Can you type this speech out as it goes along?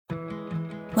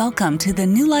Welcome to the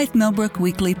New Life Millbrook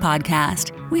Weekly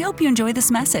Podcast. We hope you enjoy this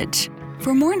message.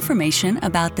 For more information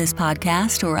about this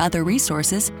podcast or other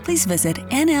resources, please visit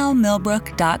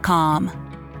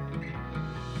nlmillbrook.com.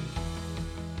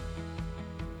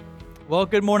 Well,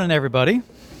 good morning, everybody.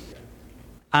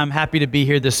 I'm happy to be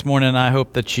here this morning. I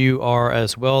hope that you are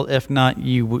as well. If not,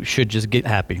 you should just get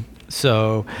happy.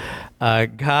 So,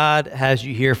 God has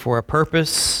you here for a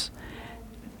purpose.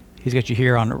 He's got you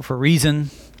here for a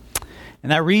reason.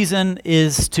 And that reason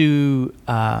is to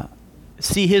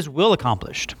see His will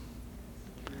accomplished.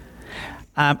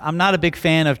 I'm not a big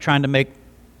fan of trying to make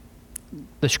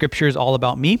the scriptures all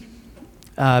about me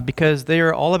because they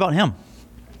are all about Him.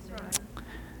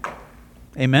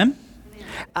 Amen?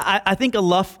 I think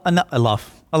enough in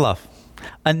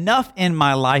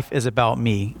my life is about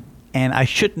me, and I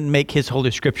shouldn't make His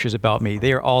holy scriptures about me.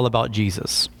 They are all about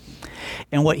Jesus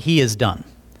and what He has done.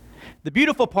 The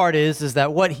beautiful part is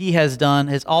that what He has done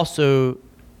has also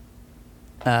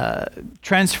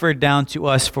transferred down to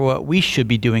us for what we should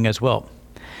be doing as well.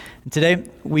 And today,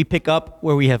 we pick up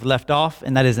where we have left off,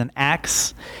 and that is in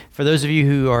Acts. For those of you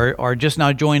who are just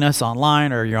now joining us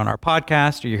online, or you're on our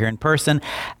podcast, or you're here in person,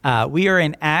 we are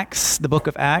in Acts, the book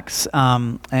of Acts,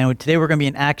 and today we're going to be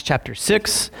in Acts chapter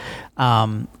 6.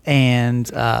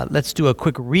 Let's do a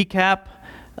quick recap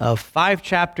of 5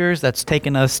 chapters. That's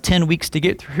taken us 10 weeks to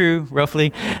get through,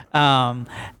 roughly, and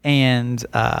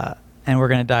we're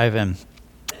going to dive in.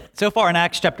 So far in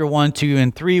Acts chapter 1, 2,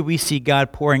 and 3, we see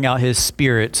God pouring out His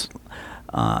Spirit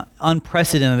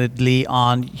unprecedentedly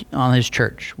on His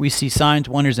church. We see signs,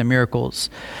 wonders, and miracles.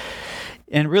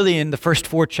 And really in the first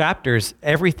 4 chapters,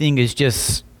 everything is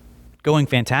just going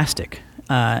fantastic.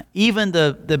 Even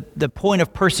the point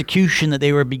of persecution that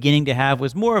they were beginning to have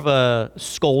was more of a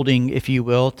scolding, if you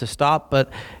will, to stop, but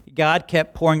God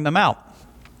kept pouring them out.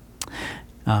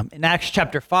 In Acts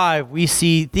chapter 5, we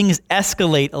see things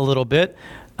escalate a little bit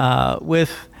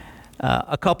with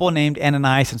a couple named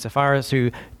Ananias and Sapphira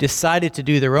who decided to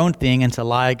do their own thing and to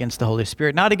lie against the Holy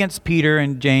Spirit. Not against Peter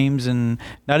and James and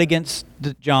not against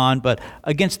John, but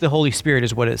against the Holy Spirit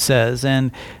is what it says.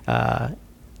 And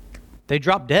they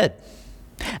dropped dead.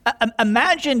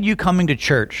 Imagine you coming to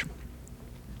church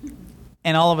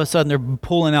and all of a sudden they're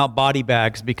pulling out body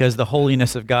bags because the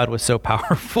holiness of God was so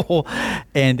powerful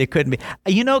and it couldn't be.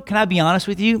 You know, can I be honest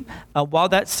with you? While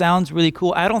that sounds really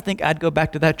cool, I don't think I'd go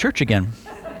back to that church again.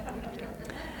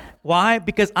 Why?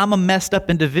 Because I'm a messed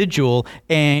up individual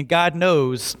and God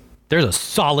knows there's a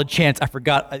solid chance I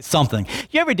forgot something.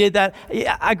 You ever did that?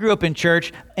 I grew up in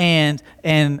church, and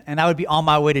I would be on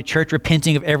my way to church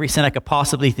repenting of every sin I could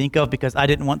possibly think of because I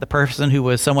didn't want the person who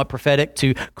was somewhat prophetic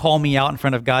to call me out in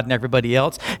front of God and everybody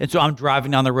else. And so I'm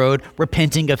driving down the road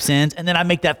repenting of sins, and then I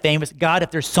make that famous, God,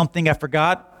 if there's something I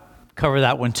forgot, cover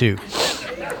that one too.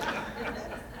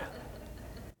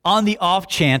 On the off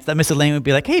chance that Miss Elaine would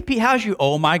be like, hey, Pete, how's you?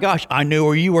 Oh, my gosh, I knew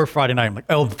where you were Friday night. I'm like,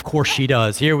 oh, of course she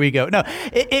does. Here we go. No,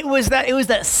 it was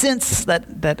that sense, that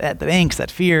angst, that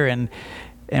fear. And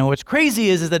what's crazy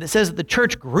is that it says that the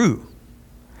church grew.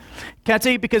 Can I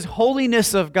tell you, because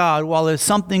holiness of God, while it's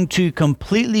something to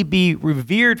completely be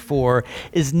revered for,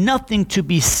 is nothing to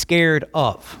be scared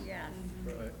of. Yes.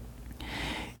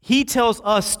 He tells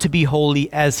us to be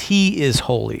holy as He is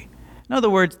holy. In other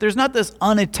words, there's not this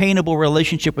unattainable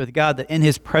relationship with God that in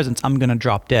His presence I'm going to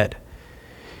drop dead.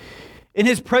 In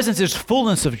His presence there's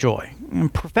fullness of joy.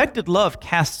 And perfected love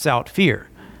casts out fear.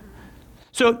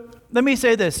 So let me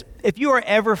say this. If you are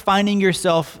ever finding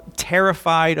yourself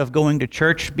terrified of going to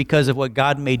church because of what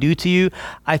God may do to you,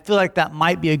 I feel like that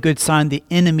might be a good sign the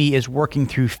enemy is working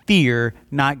through fear,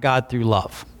 not God through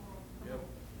love.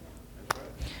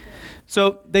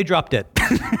 So they dropped it.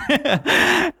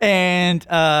 And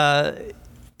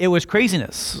it was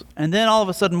craziness. And then all of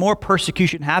a sudden more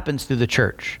persecution happens through the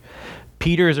church.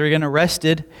 Peter is again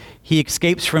arrested. He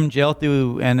escapes from jail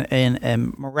through a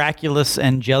miraculous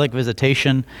angelic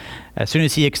visitation. As soon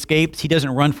as he escapes, he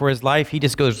doesn't run for his life. He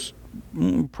just goes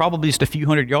probably just a few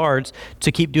hundred yards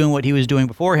to keep doing what he was doing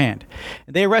beforehand.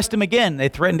 They arrest him again. They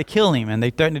threaten to kill him, and they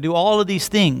threaten to do all of these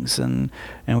things. And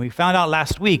we found out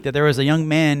last week that there was a young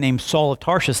man named Saul of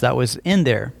Tarsus that was in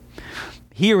there,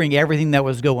 hearing everything that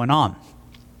was going on.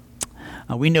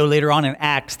 We know later on in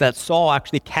Acts that Saul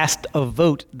actually cast a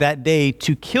vote that day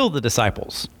to kill the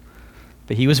disciples,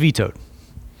 but he was vetoed.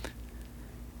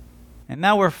 And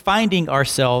now we're finding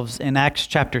ourselves in Acts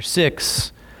chapter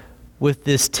 6 with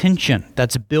this tension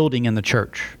that's building in the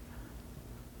church.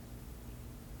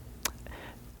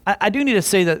 I do need to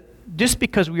say that just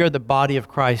because we are the body of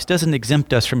Christ doesn't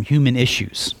exempt us from human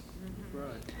issues.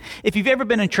 If you've ever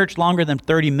been in church longer than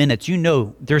 30 minutes, you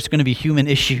know there's going to be human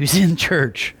issues in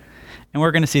church. And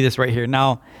we're going to see this right here.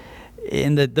 Now,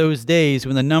 in those days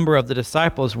when the number of the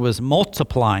disciples was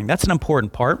multiplying, that's an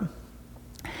important part.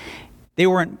 They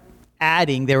weren't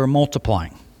adding, they were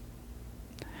multiplying.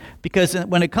 Because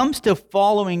when it comes to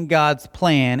following God's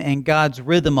plan and God's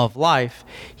rhythm of life,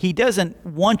 he doesn't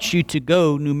want you to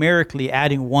go numerically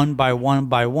adding one by one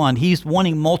by one. He's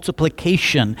wanting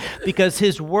multiplication because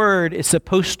his word is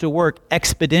supposed to work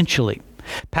exponentially.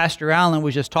 Pastor Allen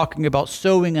was just talking about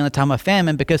sowing in a time of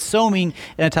famine, because sowing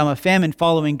in a time of famine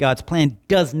following God's plan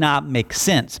does not make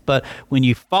sense. But when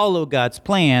you follow God's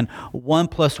plan, 1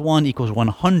 + 1 =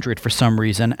 100 for some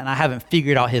reason, and I haven't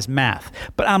figured out his math,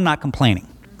 but I'm not complaining.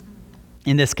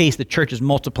 In this case, the church is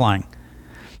multiplying.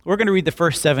 We're going to read the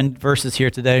first 7 verses here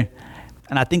today,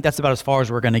 and I think that's about as far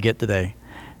as we're going to get today.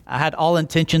 I had all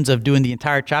intentions of doing the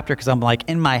entire chapter because I'm like,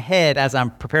 in my head, as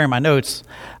I'm preparing my notes,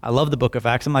 I love the book of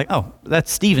Acts. I'm like, oh, that's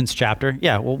Stephen's chapter.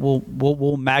 Yeah,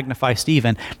 we'll magnify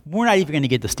Stephen. We're not even going to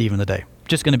get to Stephen today.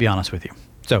 Just going to be honest with you.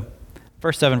 So,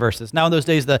 first 7 verses. Now in those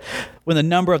days, when the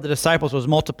number of the disciples was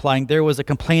multiplying, there was a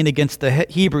complaint against the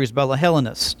Hebrews by the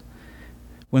Hellenists,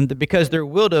 because their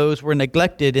widows were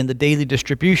neglected in the daily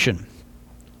distribution.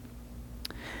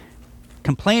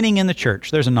 Complaining in the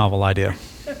church. There's a novel idea.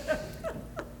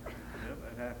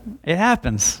 It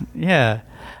happens. Yeah.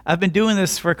 I've been doing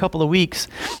this for a couple of weeks,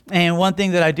 and one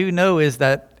thing that I do know is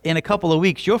that in a couple of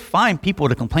weeks, you'll find people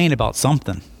to complain about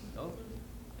something.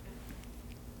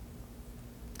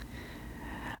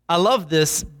 I love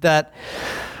this, that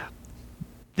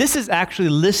this is actually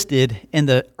listed in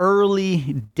the early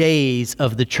days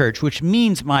of the church, which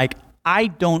means, Mike, I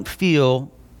don't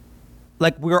feel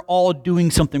like we're all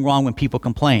doing something wrong when people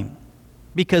complain,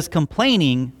 because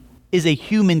complaining is a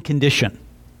human condition.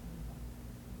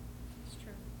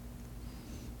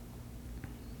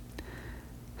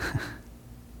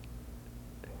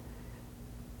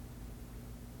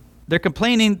 They're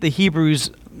complaining, the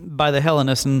Hebrews, by the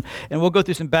Hellenists, and we'll go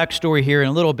through some backstory here in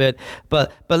a little bit,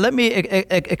 but let me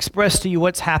express to you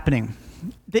what's happening.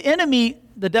 The enemy,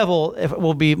 the devil, if it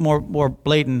will be more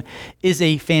blatant, is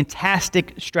a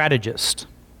fantastic strategist.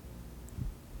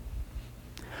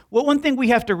 Well, one thing we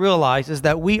have to realize is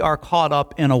that we are caught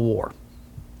up in a war.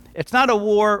 It's not a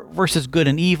war versus good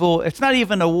and evil. It's not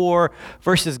even a war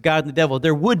versus God and the devil.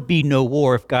 There would be no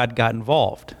war if God got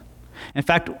involved. In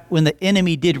fact, when the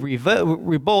enemy did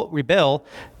rebel,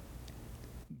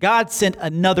 God sent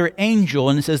another angel,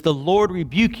 and it says, the Lord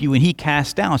rebuke you, and he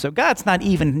cast down. So God's not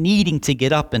even needing to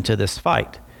get up into this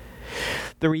fight.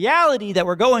 The reality that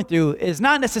we're going through is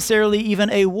not necessarily even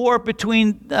a war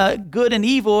between good and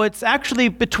evil. It's actually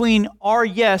between our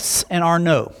yes and our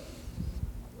no.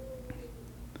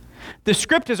 The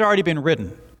script has already been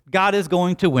written. God is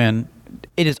going to win.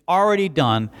 It is already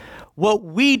done. What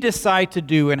we decide to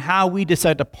do and how we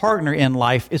decide to partner in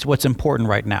life is what's important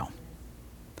right now.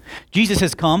 Jesus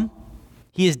has come.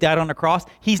 He has died on the cross.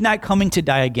 He's not coming to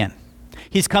die again.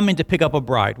 He's coming to pick up a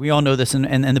bride. We all know this in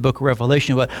the book of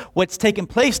Revelation. But what's taking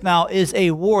place now is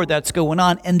a war that's going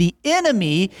on. And the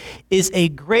enemy is a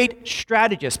great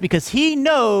strategist because he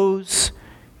knows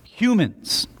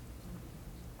humans.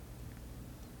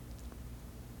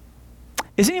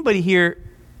 Is anybody here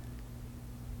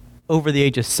over the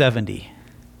age of 70?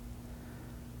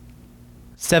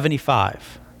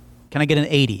 75? Can I get an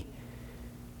 80?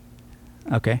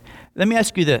 Okay. Let me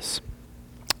ask you this.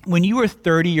 When you were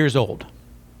 30 years old,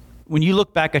 when you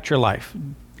look back at your life,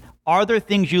 are there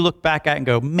things you look back at and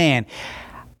go, man,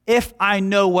 if I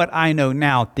know what I know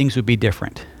now, things would be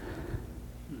different?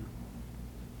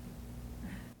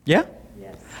 Yeah?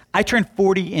 Yes. I turned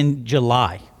 40 in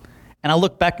July, and I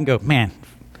look back and go, man,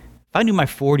 if I knew my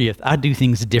 40th, I'd do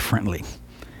things differently.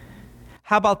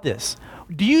 How about this?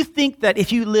 Do you think that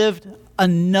if you lived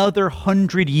another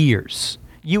 100 years,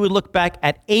 you would look back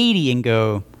at 80 and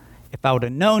go, if I would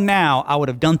have known now, I would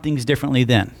have done things differently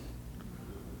then?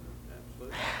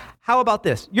 How about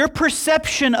this? Your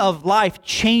perception of life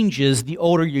changes the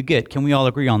older you get. Can we all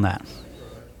agree on that?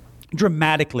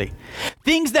 Dramatically.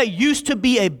 Things that used to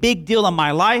be a big deal in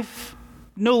my life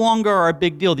no longer are a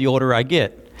big deal the older I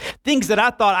get. Things that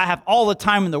I thought I have all the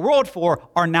time in the world for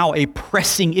are now a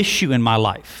pressing issue in my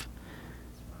life.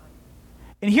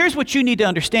 And here's what you need to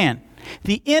understand.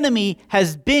 The enemy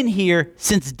has been here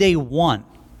since day one.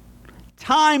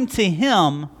 Time to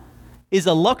him is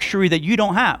a luxury that you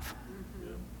don't have.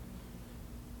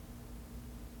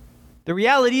 The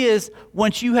reality is,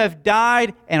 once you have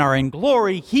died and are in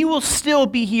glory, he will still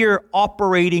be here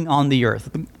operating on the earth.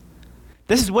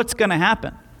 This is what's going to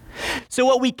happen. So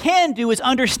what we can do is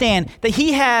understand that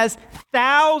he has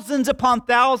thousands upon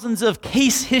thousands of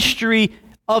case history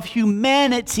of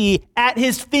humanity at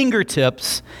his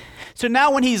fingertips. So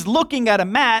now when he's looking at a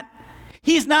mat,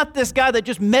 he's not this guy that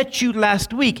just met you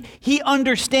last week. He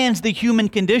understands the human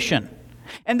condition.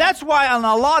 And that's why on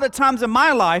a lot of times in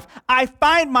my life, I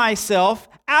find myself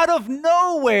out of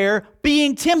nowhere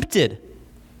being tempted.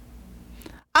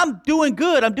 I'm doing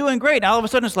good. I'm doing great. And all of a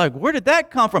sudden it's like, where did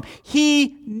that come from?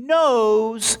 He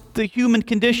knows the human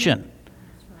condition.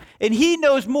 And he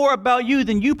knows more about you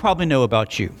than you probably know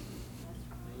about you.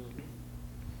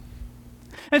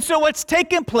 And so what's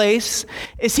taken place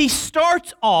is he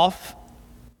starts off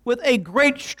with a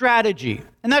great strategy.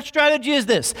 And that strategy is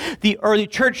this. The early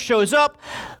church shows up.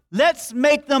 Let's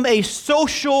make them a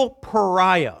social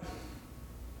pariah.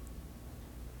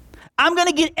 I'm going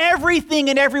to get everything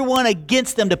and everyone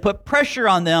against them to put pressure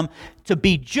on them to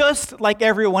be just like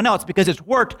everyone else because it's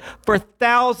worked for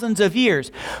thousands of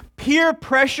years. Peer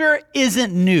pressure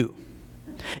isn't new.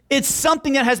 It's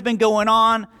something that has been going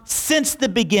on since the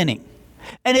beginning.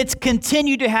 And it's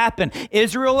continued to happen.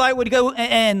 Israelite would go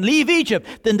and leave Egypt.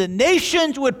 Then the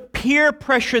nations would peer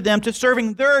pressure them to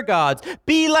serving their gods.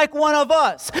 Be like one of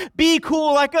us. Be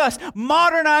cool like us.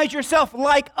 Modernize yourself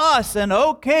like us. And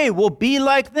okay, we'll be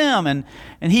like them. And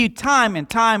he time and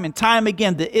time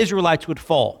again, the Israelites would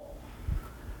fall.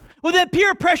 Well, then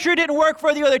peer pressure didn't work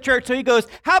for the other church. So he goes,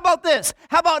 how about this?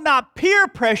 How about not peer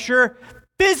pressure,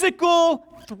 physical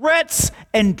threats,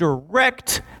 and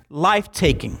direct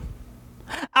life-taking?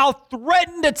 I'll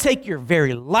threaten to take your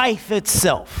very life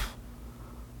itself.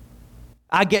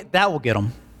 That will get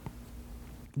them.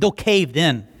 They'll cave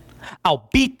in. I'll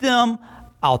beat them.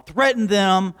 I'll threaten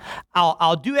them.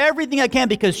 I'll do everything I can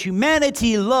because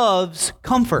humanity loves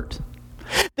comfort.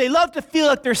 They love to feel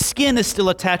like their skin is still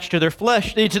attached to their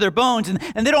flesh, to their bones,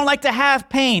 and they don't like to have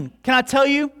pain. Can I tell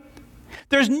you?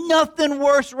 There's nothing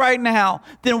worse right now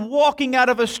than walking out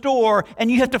of a store and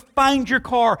you have to find your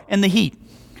car in the heat.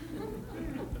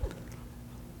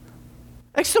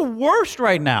 That's the worst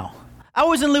right now. I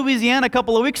was in Louisiana a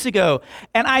couple of weeks ago,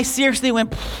 and I seriously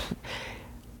went,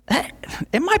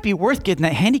 it might be worth getting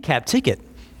that handicap ticket.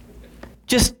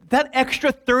 Just that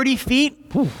extra 30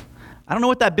 feet, I don't know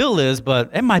what that bill is, but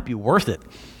it might be worth it.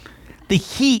 The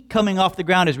heat coming off the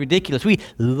ground is ridiculous. We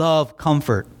love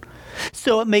comfort.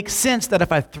 So it makes sense that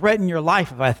if I threaten your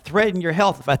life, if I threaten your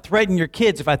health, if I threaten your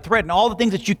kids, if I threaten all the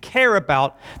things that you care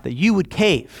about, that you would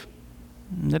cave.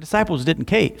 The disciples didn't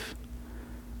cave.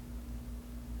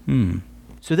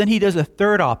 So then he does a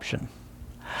third option.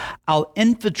 I'll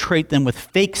infiltrate them with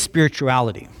fake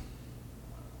spirituality.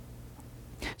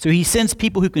 So he sends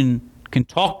people who can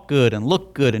talk good and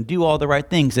look good and do all the right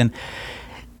things. And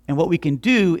what we can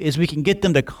do is we can get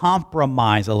them to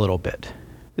compromise a little bit.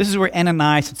 This is where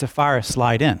Ananias and Sapphira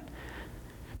slide in.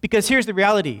 Because here's the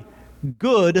reality.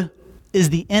 Good is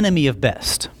the enemy of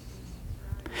best.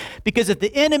 Because if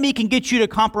the enemy can get you to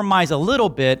compromise a little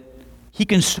bit, he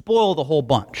can spoil the whole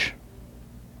bunch.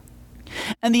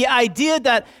 And the idea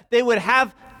that they would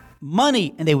have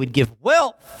money and they would give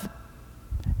wealth,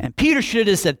 and Peter should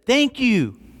have said, thank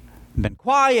you, and been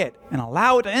quiet and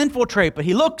allow it to infiltrate. But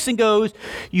he looks and goes,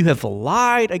 you have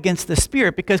lied against the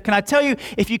Spirit. Because can I tell you,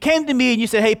 if you came to me and you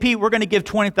said, hey, Pete, we're going to give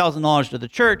 $20,000 to the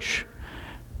church,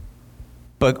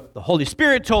 but the Holy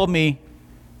Spirit told me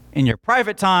in your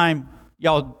private time,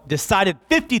 y'all decided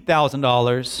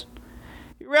 $50,000.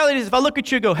 The reality is, if I look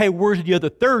at you and go, hey, where's the other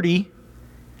 30?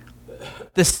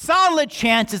 The solid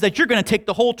chance is that you're going to take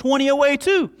the whole 20 away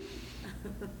too.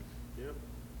 Yep.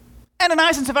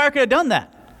 Ananias and Sapphira could have done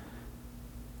that.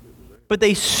 But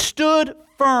they stood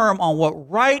firm on what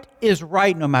right is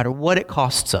right no matter what it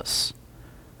costs us.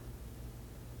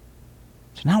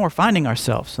 So now we're finding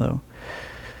ourselves, though.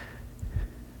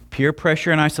 Peer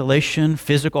pressure and isolation,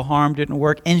 physical harm didn't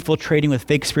work, infiltrating with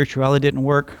fake spirituality didn't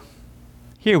work.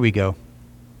 Here we go.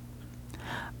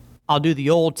 I'll do the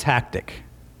old tactic.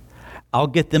 I'll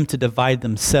get them to divide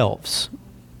themselves.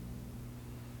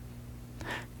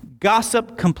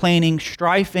 Gossip, complaining,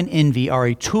 strife, and envy are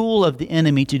a tool of the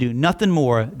enemy to do nothing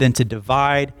more than to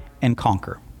divide and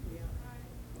conquer.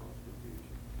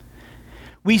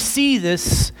 We see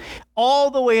this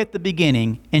all the way at the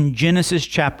beginning in Genesis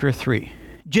chapter 3.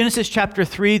 Genesis chapter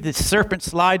 3, the serpent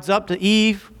slides up to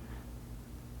Eve,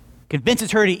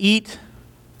 convinces her to eat.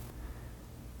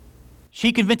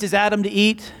 She convinces Adam to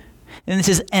eat. And it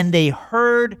says, and they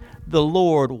heard the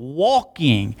Lord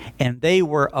walking, and they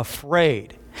were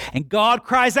afraid. And God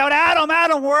cries out, Adam,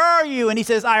 Adam, where are you? And he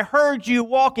says, I heard you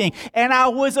walking, and I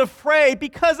was afraid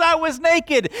because I was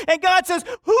naked. And God says,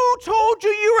 who told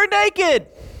you were naked?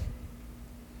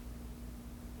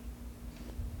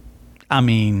 I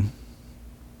mean,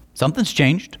 something's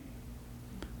changed.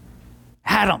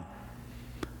 Adam,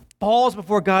 falls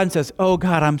before God and says, oh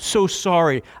God, I'm so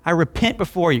sorry. I repent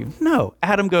before you. No,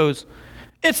 Adam goes,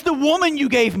 it's the woman you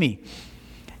gave me.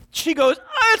 She goes,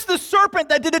 oh, it's the serpent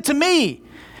that did it to me.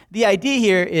 The idea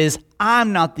here is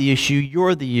I'm not the issue,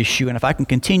 you're the issue. And if I can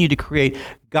continue to create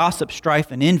gossip,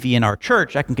 strife, and envy in our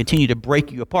church, I can continue to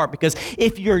break you apart. Because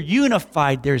if you're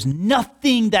unified, there's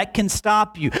nothing that can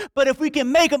stop you. But if we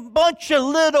can make a bunch of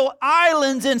little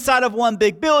islands inside of one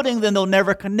big building, then they'll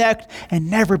never connect and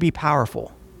never be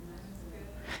powerful.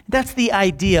 That's the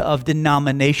idea of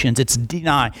denominations.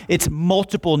 It's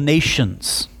multiple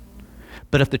nations.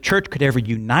 But if the church could ever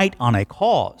unite on a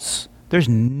cause, there's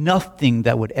nothing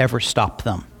that would ever stop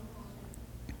them.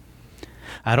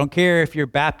 I don't care if you're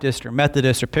Baptist or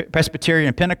Methodist or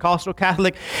Presbyterian, Pentecostal,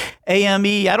 Catholic,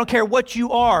 AME. I don't care what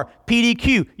you are,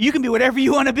 PDQ. You can be whatever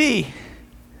you want to be.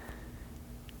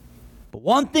 But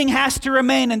one thing has to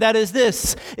remain, and that is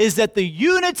this, is that the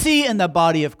unity in the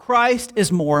body of Christ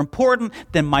is more important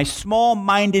than my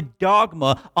small-minded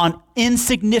dogma on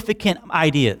insignificant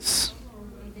ideas.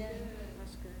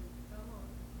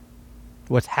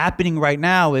 What's happening right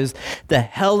now is the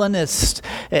Hellenist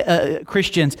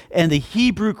Christians and the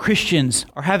Hebrew Christians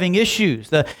are having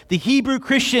issues. The Hebrew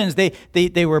Christians,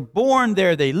 they were born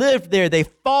there, they lived there, they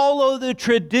follow the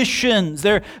traditions.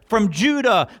 They're from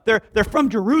Judah, they're from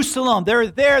Jerusalem, they're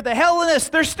there. The Hellenists,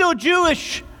 they're still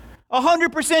Jewish.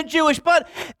 100% Jewish, but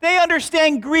they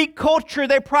understand Greek culture.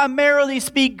 They primarily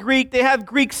speak Greek. They have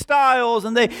Greek styles,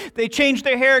 and they change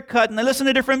their haircut, and they listen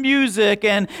to different music,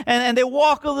 and they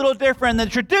walk a little different. The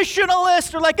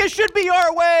traditionalists are like, it should be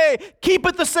our way. Keep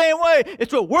it the same way.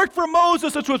 It's what worked for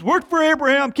Moses. It's what worked for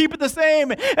Abraham. Keep it the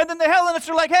same. And then the Hellenists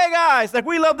are like, hey guys, like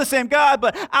we love the same God,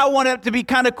 but I want it to be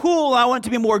kind of cool. I want it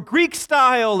to be more Greek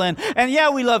style, and yeah,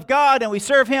 we love God and we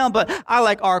serve Him, but I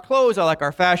like our clothes, I like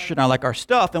our fashion, I like our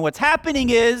stuff. And what's happening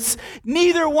is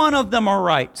neither one of them are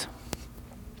right.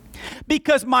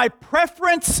 Because my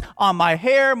preference on my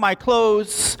hair, my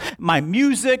clothes, my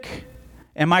music,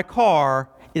 and my car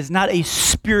is not a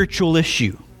spiritual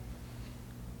issue.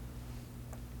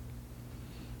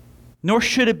 Nor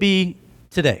should it be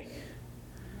today.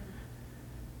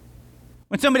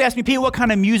 When somebody asks me, Pete, what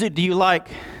kind of music do you like?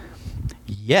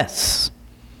 Yes.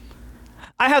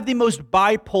 I have the most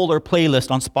bipolar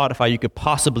playlist on Spotify you could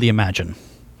possibly imagine.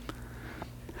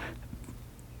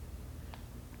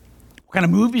 What kind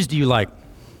of movies do you like?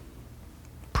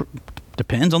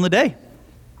 Depends on the day.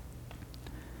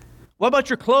 What about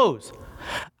your clothes?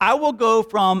 I will go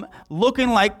from looking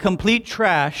like complete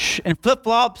trash and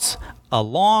flip-flops, a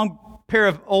long pair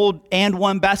of old and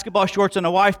one basketball shorts and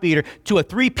a wife beater, to a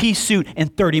 3-piece suit in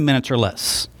 30 minutes or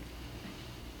less.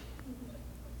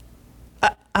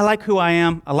 I like who I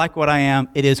am. I like what I am.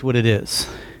 It is what it is.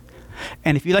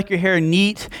 And if you like your hair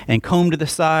neat and combed to the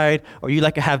side, or you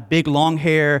like to have big long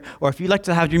hair, or if you like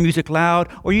to have your music loud,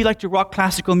 or you like to rock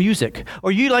classical music,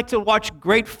 or you like to watch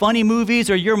great funny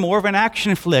movies, or you're more of an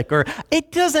action flick, or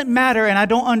it doesn't matter, and I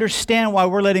don't understand why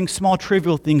we're letting small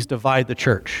trivial things divide the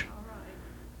church.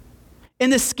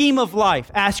 In the scheme of life,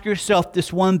 ask yourself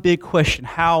this one big question: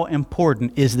 how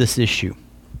important is this issue?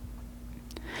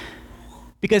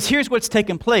 Because here's what's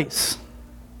taken place.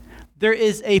 There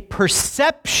is a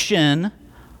perception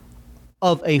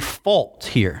of a fault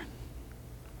here.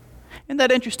 Isn't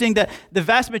that interesting that the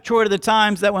vast majority of the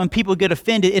times that when people get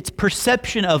offended, it's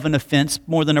perception of an offense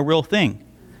more than a real thing?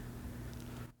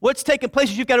 What's taken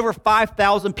place is you've got over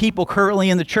 5,000 people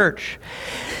currently in the church.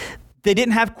 They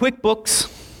didn't have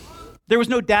QuickBooks. There was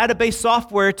no database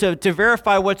software to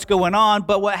verify what's going on.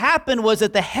 But what happened was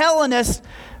that the Hellenists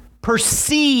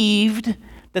perceived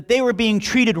that they were being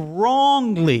treated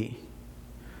wrongly.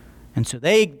 And so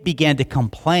they began to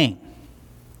complain.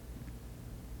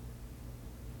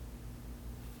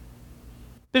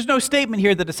 There's no statement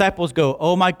here the disciples go,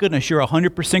 oh my goodness, you're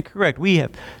 100% correct. We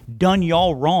have done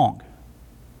y'all wrong.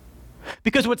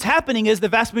 Because what's happening is the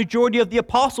vast majority of the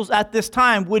apostles at this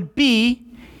time would be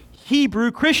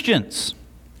Hebrew Christians.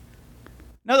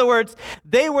 In other words,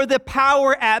 they were the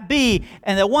power at B,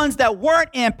 and the ones that weren't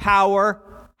in power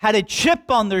had a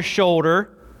chip on their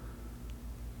shoulder.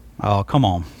 Oh, come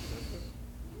on.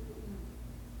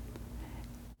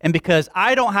 And because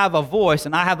I don't have a voice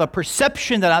and I have a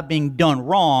perception that I'm being done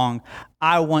wrong,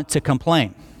 I want to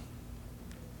complain.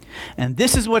 And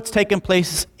this is what's taking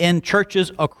place in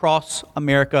churches across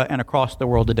America and across the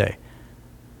world today.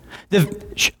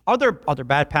 Are there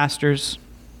bad pastors?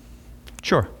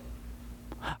 Sure.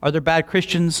 Are there bad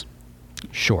Christians?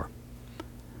 Sure.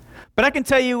 But I can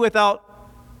tell you without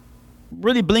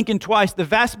really blinking twice, the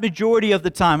vast majority of the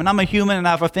time, and I'm a human and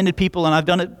I've offended people and I've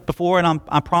done it before and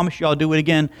I promise you I'll do it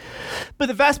again. But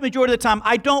the vast majority of the time,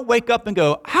 I don't wake up and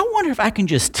go, I wonder if I can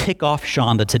just tick off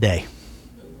Shonda today.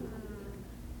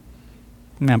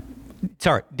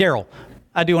 Sorry, Daryl.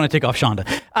 I do want to tick off Shonda.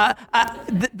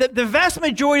 The vast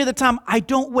majority of the time, I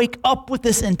don't wake up with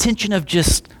this intention of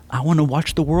just, I want to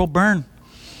watch the world burn.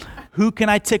 Who can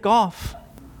I tick off?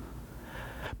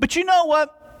 But you know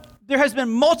what? There has been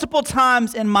multiple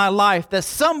times in my life that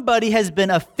somebody has been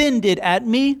offended at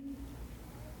me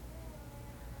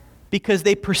because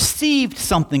they perceived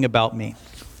something about me.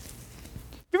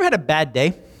 You ever had a bad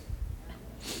day?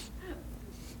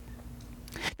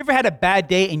 You ever had a bad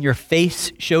day and your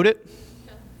face showed it?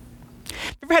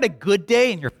 You ever had a good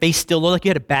day and your face still looked like you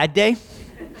had a bad day?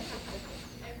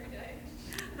 Every day.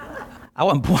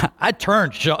 I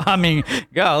turned,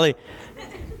 golly.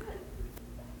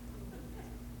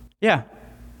 Yeah.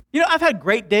 You know, I've had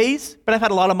great days, but I've had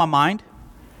a lot on my mind.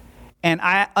 And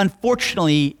I,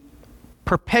 unfortunately,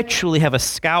 perpetually have a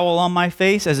scowl on my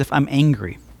face as if I'm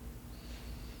angry.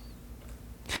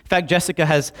 In fact, Jessica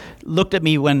has looked at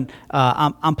me when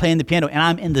I'm playing the piano and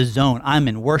I'm in the zone. I'm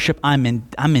in worship. I'm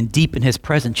in deep in his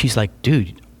presence. She's like,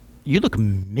 dude, you look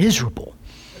miserable.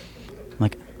 I'm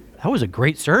like, that was a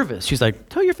great service. She's like,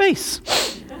 tell your face.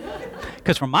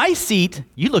 Because from my seat,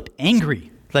 you looked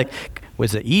angry. Like,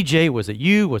 was it EJ? Was it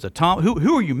you? Was it Tom?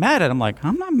 Who are you mad at? I'm like,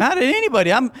 I'm not mad at anybody.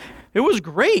 It was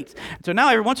great. So now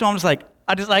every once in a while,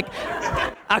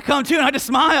 I come to and I just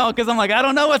smile because I'm like, I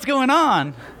don't know what's going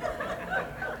on.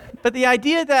 But the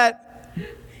idea that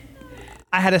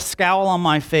I had a scowl on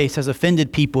my face has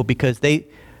offended people because they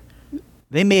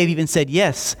may have even said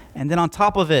yes. And then on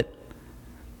top of it,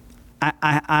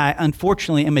 I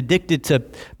unfortunately am addicted to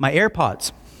my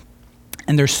AirPods.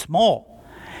 And they're small.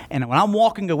 And when I'm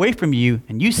walking away from you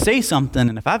and you say something,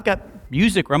 and if I've got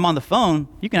music or I'm on the phone,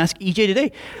 you can ask EJ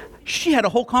today. She had a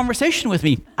whole conversation with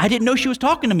me. I didn't know she was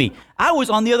talking to me. I was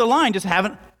on the other line just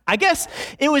I guess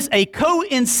it was a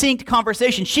co-in-synced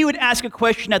conversation. She would ask a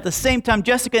question at the same time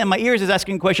Jessica in my ears is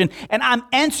asking a question, and I'm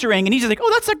answering, and he's just like, oh,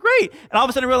 that's so great. And all of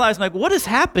a sudden I realized, I'm like, what is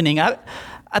happening? I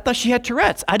thought she had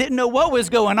Tourette's. I didn't know what was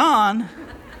going on.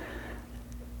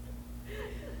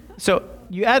 So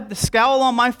you add the scowl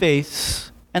on my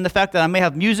face and the fact that I may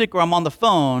have music or I'm on the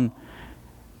phone,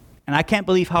 and I can't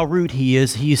believe how rude he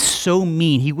is. He is so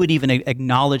mean. He wouldn't even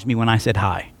acknowledge me when I said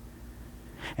hi.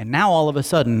 And now all of a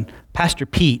sudden, Pastor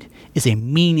Pete is a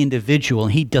mean individual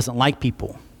and he doesn't like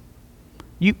people.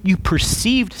 You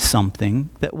perceived something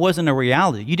that wasn't a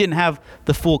reality. You didn't have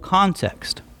the full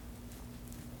context.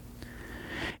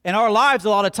 In our lives, a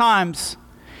lot of times,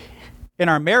 in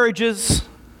our marriages,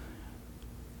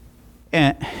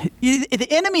 and the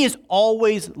enemy is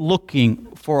always looking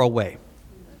for a way.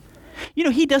 You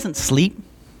know, he doesn't sleep.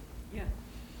 Yeah.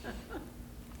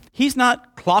 He's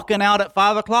not clocking out at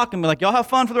 5 o'clock and be like, y'all have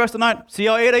fun for the rest of the night. See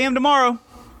y'all 8 a.m. tomorrow.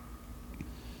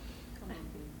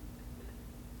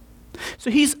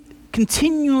 So he's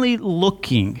continually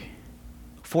looking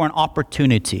for an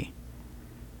opportunity.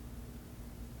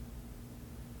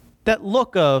 That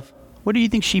look of, what do you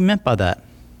think she meant by that?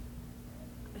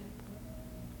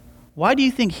 Why do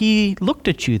you think he looked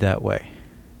at you that way?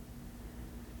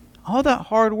 All that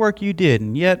hard work you did,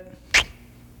 and yet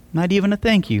not even a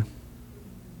thank you.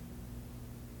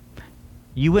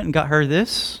 You went and got her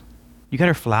this. You got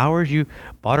her flowers. You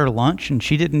bought her lunch, and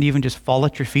she didn't even just fall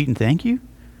at your feet and thank you.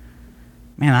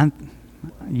 Man,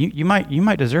 you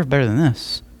might deserve better than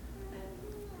this.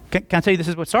 Can I tell you this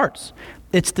is what starts?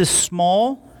 It's the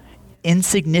small,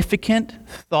 insignificant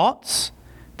thoughts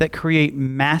that create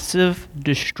massive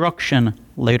destruction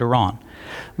later on.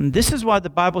 And this is why the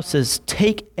Bible says,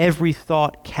 take every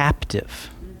thought captive.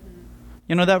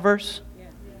 You know that verse? Yeah.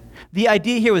 The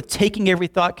idea here with taking every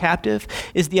thought captive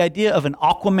is the idea of an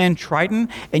Aquaman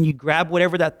trident, and you grab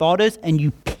whatever that thought is and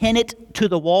you pin it to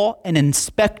the wall and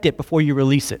inspect it before you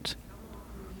release it.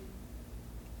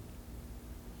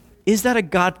 Is that a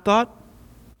God thought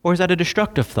or is that a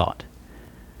destructive thought?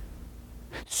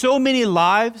 So many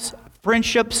lives,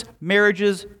 friendships,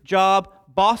 marriages, job,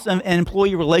 boss and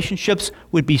employee relationships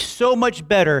would be so much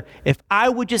better if I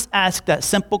would just ask that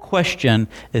simple question,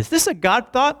 is this a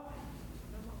God thought?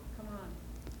 Come on.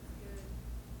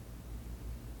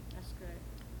 That's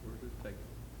good.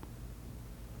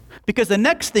 Because the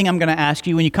next thing I'm going to ask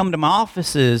you when you come to my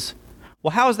office is,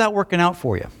 well, how is that working out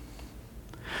for you?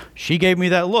 She gave me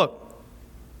that look.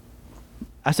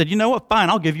 I said, you know what? Fine,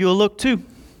 I'll give you a look too.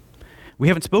 We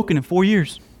haven't spoken in 4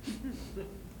 years.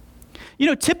 You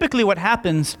know, typically what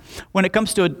happens when it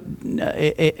comes to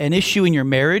an issue in your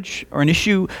marriage or an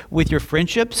issue with your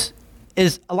friendships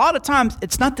is a lot of times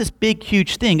it's not this big,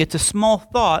 huge thing. It's a small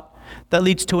thought that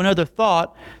leads to another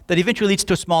thought that eventually leads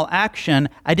to a small action.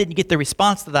 I didn't get the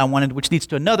response that I wanted, which leads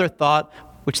to another thought,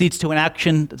 which leads to an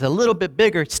action that's a little bit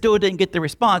bigger. Still didn't get the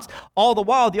response. All the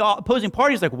while, the opposing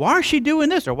party is like, why is she doing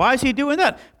this? Or why is he doing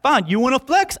that? Fine, you want to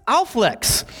flex? I'll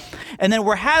flex. And then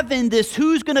we're having this,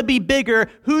 who's going to be bigger?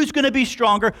 Who's going to be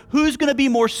stronger? Who's going to be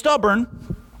more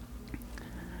stubborn?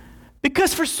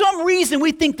 Because for some reason,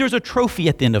 we think there's a trophy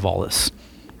at the end of all this.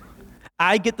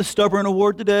 I get the stubborn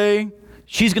award today.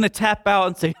 She's going to tap out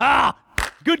and say,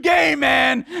 good game,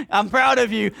 man. I'm proud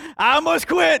of you. I almost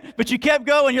quit, but you kept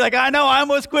going. You're like, I know, I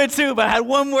almost quit too, but I had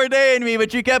one more day in me,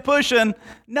 but you kept pushing.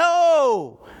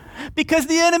 No, because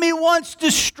the enemy wants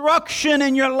destruction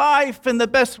in your life, and the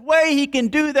best way he can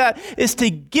do that is to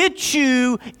get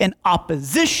you in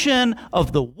opposition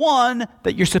of the one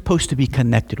that you're supposed to be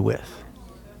connected with.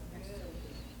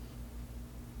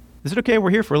 Is it okay? We're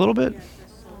here for a little bit?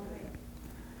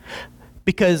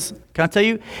 Because, can I tell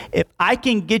you, if I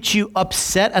can get you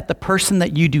upset at the person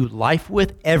that you do life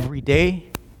with every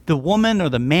day, the woman or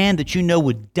the man that you know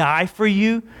would die for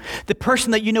you, the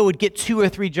person that you know would get 2 or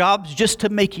 3 jobs just to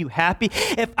make you happy,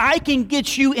 if I can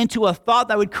get you into a thought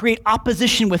that would create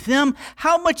opposition with them,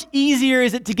 how much easier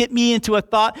is it to get me into a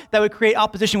thought that would create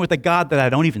opposition with a God that I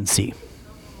don't even see?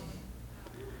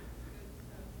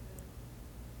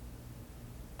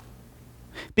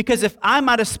 Because if I'm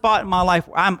at a spot in my life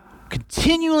where I'm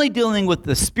continually dealing with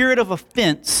the spirit of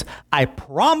offense, I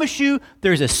promise you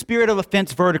there's a spirit of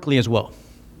offense vertically as well.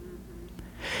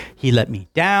 He let me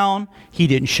down. He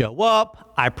didn't show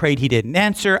up. I prayed, he didn't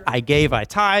answer. I gave, I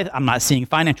tithe. I'm not seeing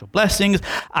financial blessings.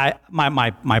 My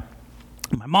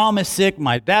mom is sick.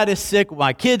 My dad is sick.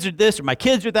 My kids are this or my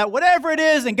kids are that. Whatever it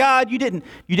is, and God, you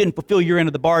didn't fulfill your end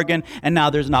of the bargain, and now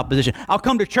there's an opposition. I'll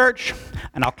come to church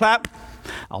and I'll clap.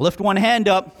 I'll lift one hand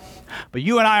up, but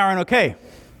you and I aren't okay.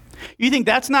 You think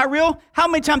that's not real? How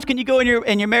many times can you go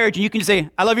in your marriage and you can say,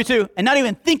 I love you too, and not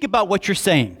even think about what you're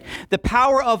saying? The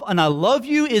power of an I love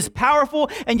you is powerful,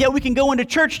 and yet we can go into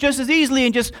church just as easily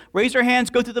and just raise our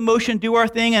hands, go through the motion, do our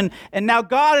thing, and now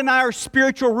God and I are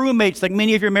spiritual roommates like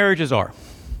many of your marriages are.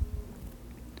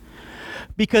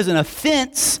 Because an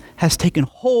offense has taken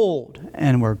hold,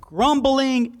 and we're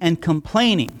grumbling and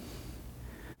complaining.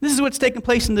 This is what's taking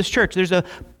place in this church. There's a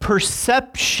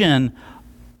perception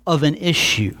of an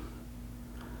issue.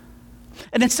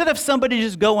 And instead of somebody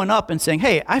just going up and saying,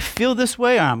 hey, I feel this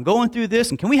way, I'm going through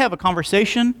this, and can we have a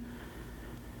conversation?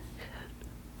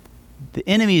 The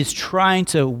enemy is trying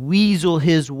to weasel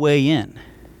his way in.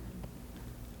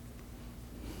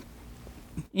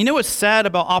 You know what's sad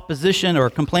about opposition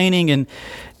or complaining and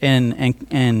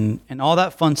all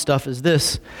that fun stuff is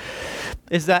this,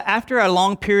 is that after a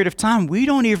long period of time, we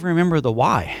don't even remember the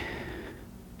why.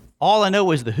 All I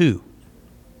know is the who.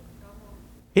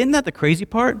 Isn't that the crazy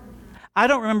part? I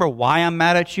don't remember why I'm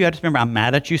mad at you. I just remember I'm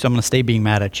mad at you, so I'm going to stay being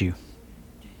mad at you.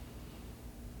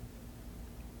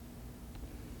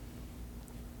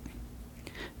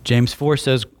 James 4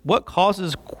 says, what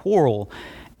causes quarrel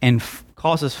and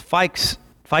causes fights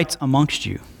amongst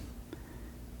you?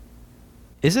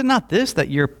 Is it not this, that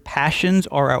your passions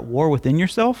are at war within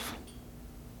yourself?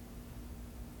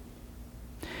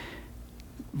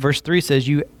 Verse 3 says,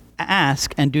 you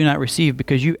ask and do not receive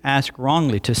because you ask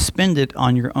wrongly to spend it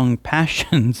on your own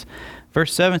passions.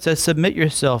 Verse 7 says, submit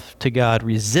yourself to God,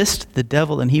 resist the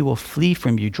devil, and he will flee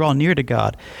from you. Draw near to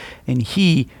God, and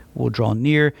he will draw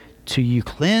near to you.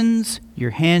 Cleanse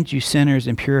your hands, you sinners,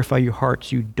 and purify your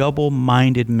hearts, you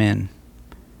double-minded men.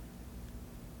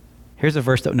 Here's a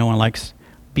verse that no one likes.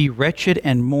 Be wretched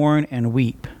and mourn and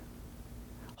weep.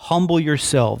 Humble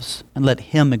yourselves and let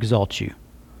him exalt you.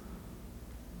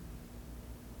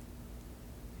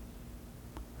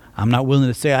 I'm not willing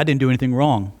to say I didn't do anything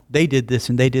wrong. They did this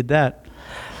and they did that.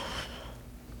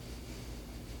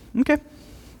 Okay.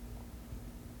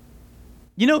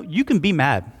 You know, you can be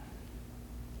mad.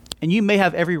 And you may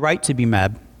have every right to be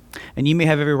mad. And you may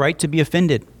have every right to be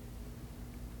offended.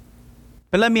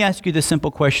 But let me ask you this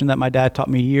simple question that my dad taught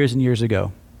me years and years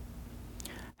ago.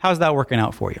 How's that working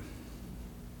out for you?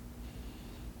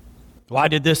 Well, I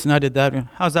did this and I did that.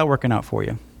 How's that working out for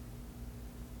you?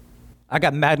 I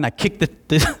got mad and I kicked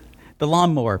the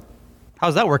lawnmower.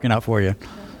 How's that working out for you?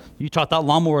 You taught that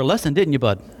lawnmower a lesson, didn't you,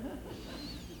 bud?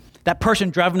 That person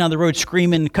driving down the road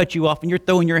screaming and cut you off and you're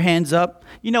throwing your hands up.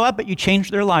 You know, I bet you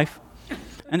changed their life.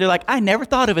 And they're like, I never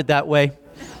thought of it that way.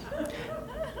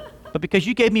 But because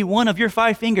you gave me one of your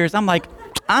 5 fingers, I'm like,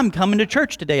 I'm coming to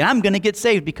church today. I'm going to get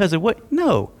saved because of what?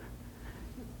 No.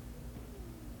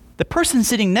 The person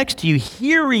sitting next to you,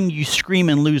 hearing you scream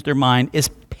and lose their mind, is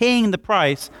paying the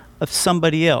price of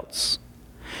somebody else.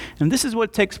 And this is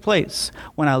what takes place.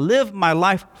 When I live my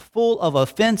life full of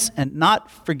offense and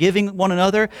not forgiving one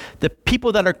another, the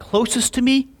people that are closest to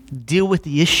me deal with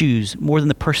the issues more than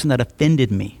the person that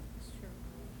offended me.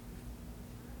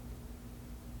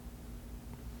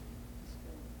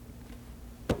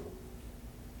 I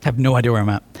have no idea where I'm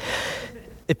at.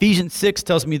 Ephesians 6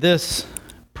 tells me this: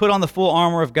 put on the full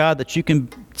armor of God that you can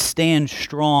stand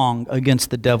strong against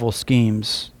the devil's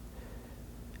schemes.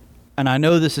 And I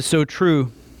know this is so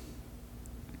true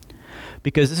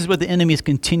because this is what the enemy is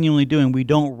continually doing. We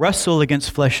don't wrestle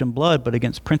against flesh and blood, but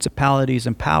against principalities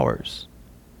and powers,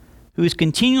 who is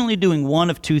continually doing one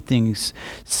of two things: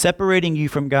 separating you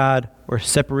from God or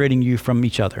separating you from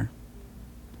each other.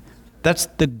 That's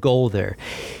the goal there.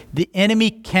 The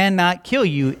enemy cannot kill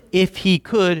you. If he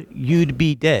could, you'd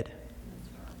be dead.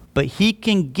 But he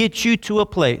can get you to a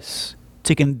place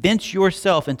to convince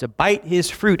yourself and to bite his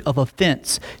fruit of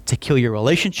offense to kill your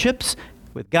relationships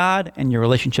with God and your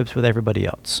relationships with everybody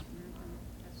else.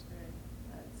 That's good.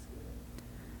 That's good.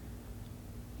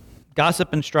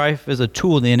 Gossip and strife is a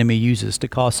tool the enemy uses to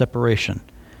cause separation.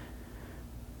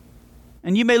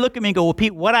 And you may look at me and go, well,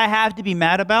 Pete, what I have to be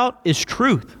mad about is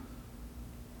truth.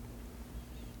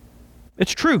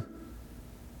 It's true.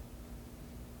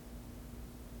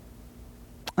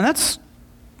 And that's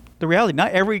the reality.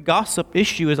 Not every gossip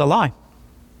issue is a lie.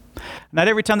 Not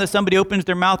every time that somebody opens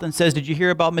their mouth and says, did you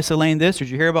hear about Miss Elaine this? Or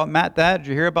did you hear about Matt that? Did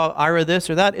you hear about Ira this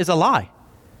or that? Is a lie.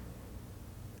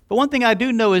 But one thing I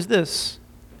do know is this,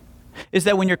 is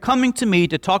that when you're coming to me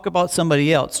to talk about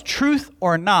somebody else, truth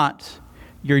or not,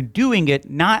 you're doing it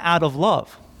not out of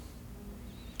love.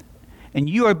 And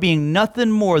you are being nothing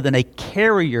more than a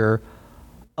carrier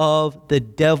of the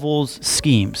devil's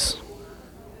schemes.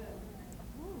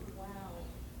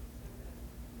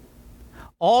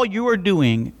 All you are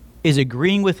doing is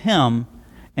agreeing with him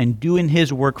and doing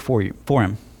his work for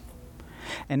him.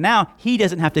 And now he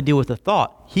doesn't have to deal with a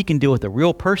thought. He can deal with a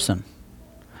real person.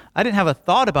 I didn't have a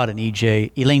thought about an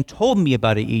EJ. Elaine told me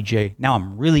about an EJ. Now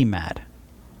I'm really mad.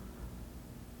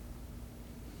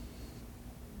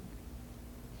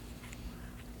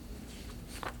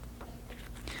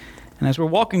 And as we're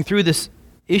walking through this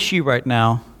issue right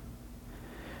now,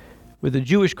 with the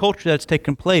Jewish culture that's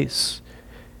taken place,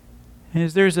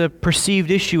 is there's a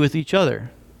perceived issue with each other.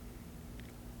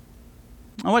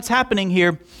 And what's happening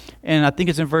here, and I think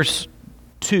it's in verse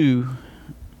 2,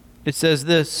 it says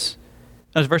this,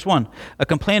 that was verse 1. A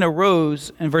complaint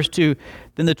arose in verse 2,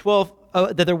 then the 12,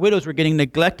 that their widows were getting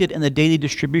neglected in the daily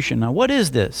distribution. Now what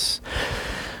is this?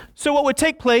 So what would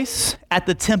take place at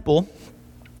the temple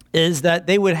is that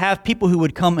they would have people who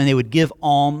would come and they would give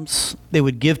alms, they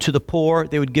would give to the poor,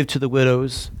 they would give to the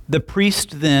widows. The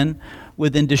priest then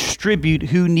would then distribute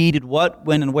who needed what,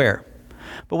 when, and where.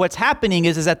 But what's happening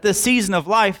is at this season of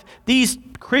life, these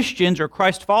Christians or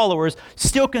Christ followers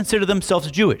still consider themselves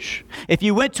Jewish. If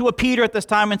you went to a Peter at this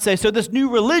time and say, so this new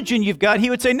religion you've got, he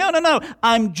would say, no,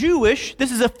 I'm Jewish.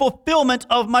 This is a fulfillment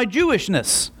of my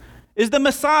Jewishness, is the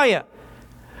Messiah.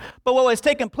 But what has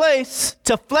taken place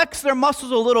to flex their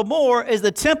muscles a little more is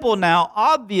the temple now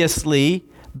obviously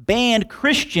banned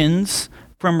Christians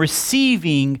from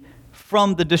receiving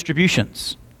from the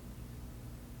distributions.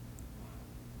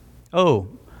 Oh,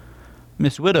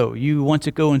 Miss Widow, you want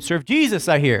to go and serve Jesus,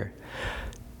 I hear.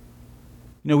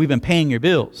 You know, we've been paying your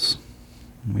bills.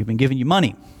 We've been giving you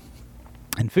money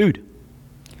and food.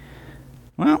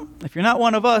 Well, if you're not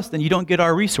one of us, then you don't get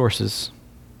our resources.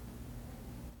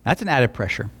 That's an added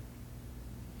pressure.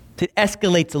 It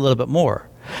escalates a little bit more.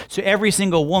 So every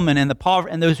single woman and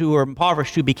those who were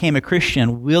impoverished who became a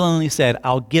Christian willingly said,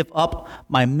 I'll give up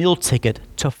my meal ticket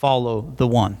to follow the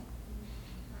one.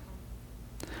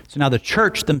 So now the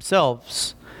church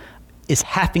themselves is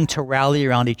having to rally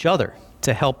around each other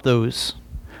to help those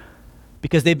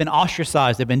because they've been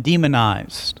ostracized, they've been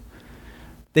demonized,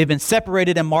 they've been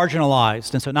separated and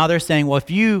marginalized. And so now they're saying, well, if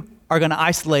you are going to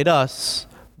isolate us,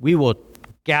 we will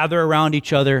gather around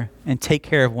each other and take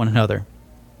care of one another.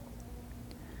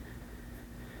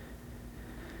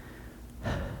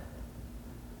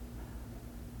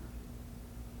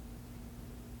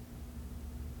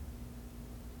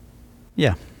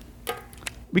 Yeah.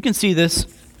 We can see this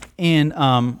in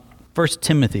 1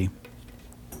 Timothy.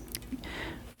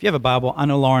 If you have a Bible, I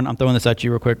know, Lauren, I'm throwing this at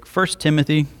you real quick. 1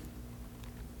 Timothy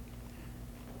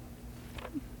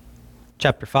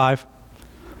chapter 5.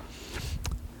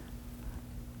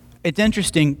 It's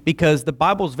interesting because the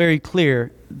Bible is very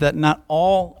clear that not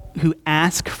all who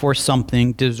ask for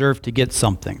something deserve to get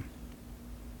something.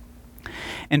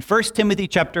 In 1 Timothy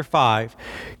chapter 5,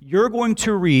 you're going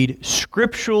to read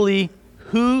scripturally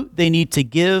who they need to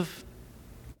give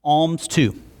alms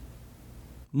too,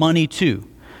 money too,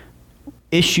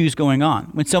 issues going on.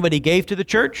 When somebody gave to the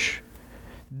church,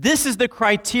 this is the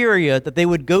criteria that they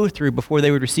would go through before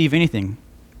they would receive anything.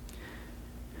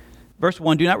 Verse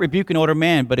 1, do not rebuke an older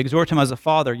man, but exhort him as a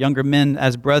father, younger men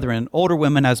as brethren, older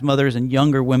women as mothers, and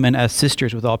younger women as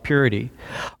sisters with all purity.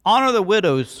 Honor the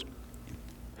widows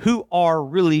who are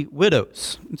really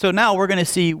widows. And so now we're going to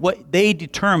see what they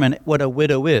determine what a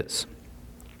widow is.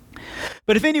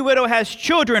 But if any widow has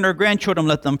children or grandchildren,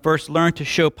 let them first learn to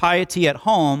show piety at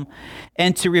home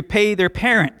and to repay their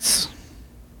parents.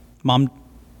 Mom,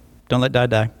 don't let dad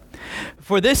die.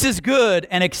 For this is good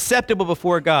and acceptable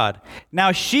before God.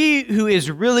 Now she who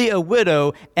is really a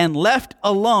widow and left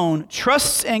alone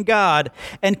trusts in God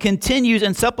and continues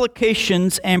in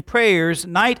supplications and prayers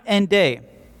night and day.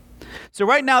 So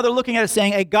right now they're looking at it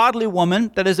saying a godly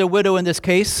woman, that is a widow in this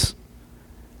case,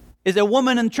 is a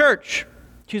woman in church.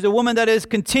 She's a woman that is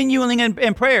continuing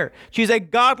in prayer. She's a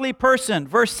godly person.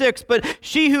 Verse 6, but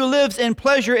she who lives in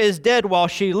pleasure is dead while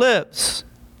she lives.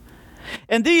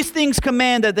 And these things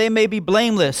command that they may be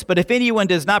blameless. But if anyone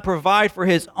does not provide for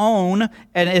his own,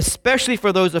 and especially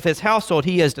for those of his household,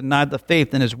 he has denied the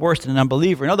faith and is worse than an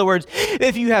unbeliever. In other words,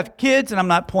 if you have kids, and I'm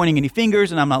not pointing any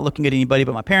fingers, and I'm not looking at anybody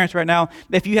but my parents right now.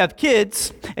 If you have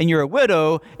kids, and you're a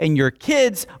widow, and your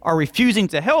kids are refusing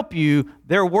to help you,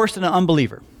 they're worse than an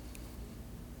unbeliever.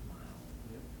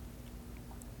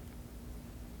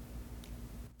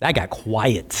 That got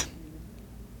quiet.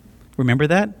 Remember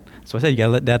that? So I said you got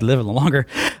to let dad live a little longer.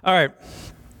 All right.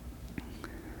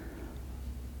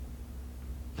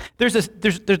 There's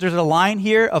a line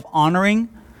here of honoring,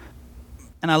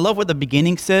 and I love what the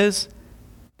beginning says.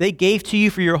 They gave to you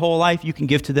for your whole life, you can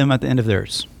give to them at the end of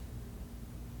theirs.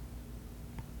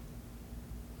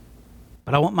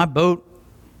 But I want my boat.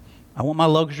 I want my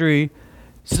luxury.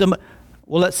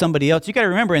 We'll let somebody else. You got to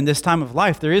remember, in this time of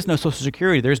life, there is no Social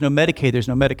Security, there's no Medicaid, there's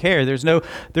no Medicare, there's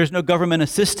no government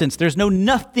assistance, there's no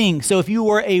nothing. So if you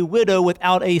were a widow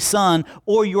without a son,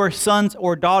 or your sons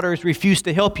or daughters refused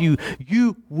to help you,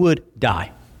 you would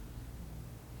die.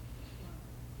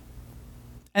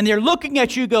 And they're looking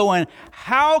at you going,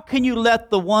 how can you let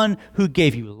the one who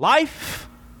gave you life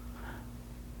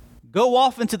go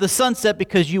off into the sunset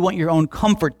because you want your own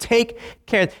comfort? Take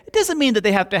care. It doesn't mean that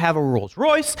they have to have a Rolls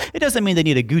Royce. It doesn't mean they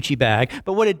need a Gucci bag.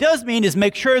 But what it does mean is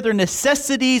make sure their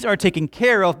necessities are taken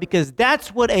care of, because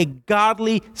that's what a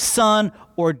godly son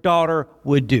or daughter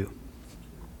would do.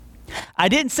 I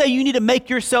didn't say you need to make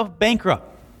yourself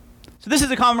bankrupt. So this is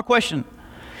a common question.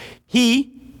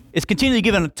 He is continually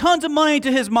giving tons of money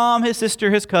to his mom, his sister,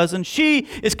 his cousin. She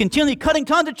is continually cutting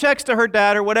tons of checks to her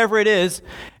dad or whatever it is.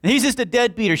 And he's just a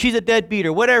deadbeater. She's a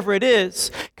deadbeater, whatever it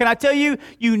is. Can I tell you,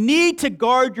 you need to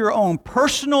guard your own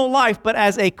personal life. But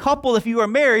as a couple, if you are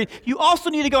married, you also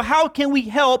need to go, how can we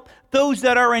help those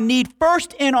that are in need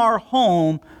first in our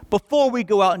home before we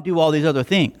go out and do all these other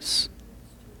things?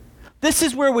 This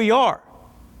is where we are.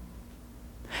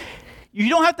 You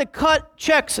don't have to cut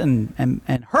checks and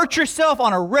hurt yourself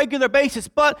on a regular basis.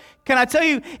 But can I tell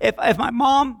you, if my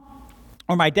mom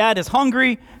or my dad is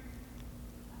hungry,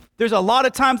 there's a lot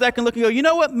of times I can look and go, you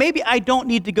know what, maybe I don't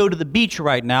need to go to the beach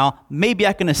right now. Maybe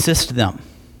I can assist them.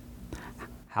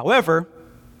 However,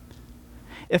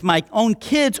 if my own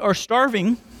kids are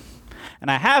starving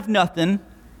and I have nothing,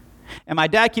 and my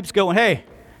dad keeps going, hey,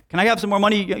 can I have some more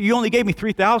money? You only gave me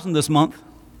 $3,000 this month.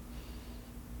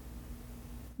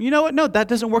 You know what? No, that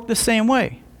doesn't work the same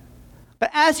way.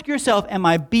 But ask yourself, am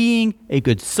I being a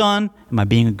good son? Am I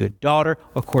being a good daughter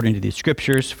according to these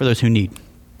scriptures for those who need?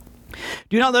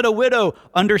 Do not let a widow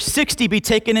under 60 be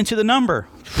taken into the number.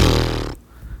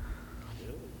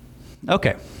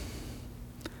 Okay.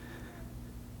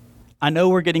 I know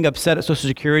we're getting upset at Social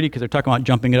Security because they're talking about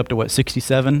jumping it up to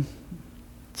 67,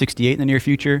 68 in the near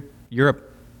future.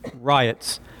 Europe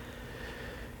riots.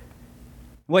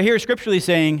 Well, here scripturally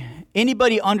saying,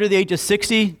 anybody under the age of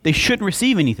 60, they shouldn't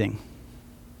receive anything.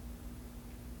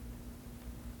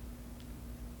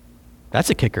 That's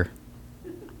a kicker.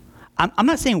 I'm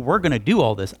not saying we're going to do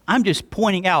all this. I'm just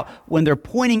pointing out, when they're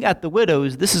pointing at the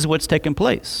widows, this is what's taking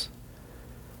place.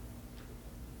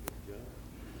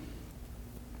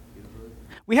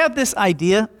 We have this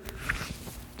idea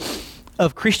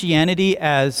of Christianity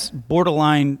as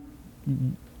borderline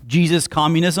Jesus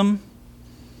communism,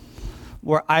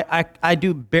 where I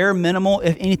do bare minimal,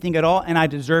 if anything at all, and I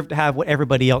deserve to have what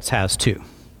everybody else has too.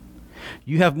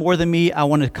 You have more than me. I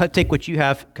want to take what you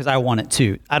have because I want it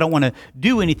too. I don't want to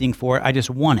do anything for it. I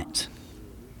just want it.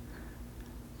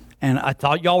 And I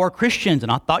thought y'all were Christians,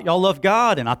 and I thought y'all loved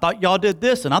God, and I thought y'all did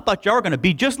this, and I thought y'all were going to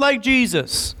be just like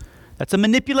Jesus. That's a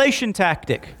manipulation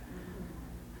tactic.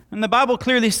 And the Bible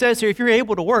clearly says here, if you're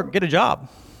able to work, get a job.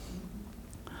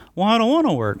 Well, I don't want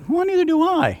to work. Well, neither do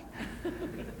I.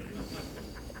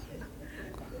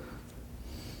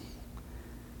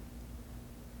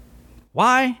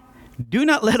 Why? Do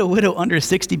not let a widow under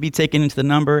 60 be taken into the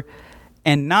number,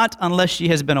 and not unless she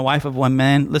has been a wife of one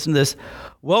man. Listen to this.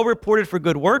 Well reported for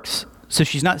good works, so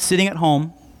she's not sitting at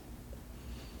home.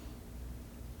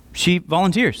 She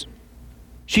volunteers.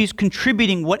 She's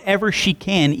contributing whatever she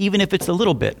can, even if it's a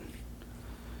little bit.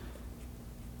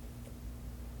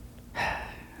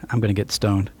 I'm going to get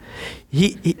stoned.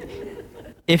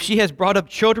 If she has brought up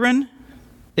children,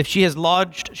 if she has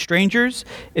lodged strangers,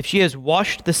 if she has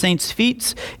washed the saints'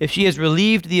 feet, if she has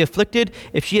relieved the afflicted,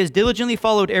 if she has diligently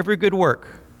followed every good work.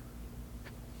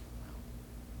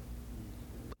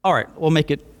 All right, we'll make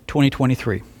it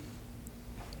 2023.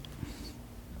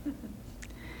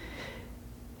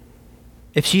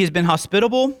 If she has been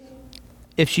hospitable,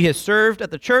 if she has served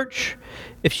at the church,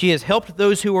 if she has helped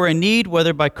those who are in need,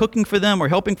 whether by cooking for them or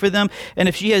helping for them, and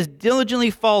if she has diligently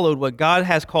followed what God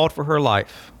has called for her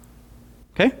life.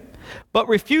 Okay? But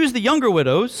refuse the younger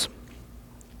widows,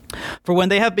 for when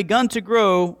they have begun to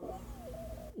grow,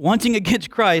 wanting against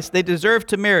Christ, they deserve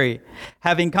to marry,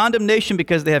 having condemnation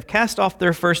because they have cast off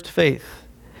their first faith.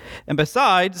 And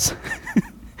besides,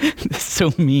 this is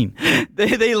so mean.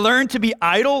 They learn to be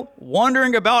idle,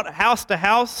 wandering about house to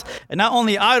house, and not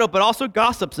only idle, but also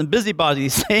gossips and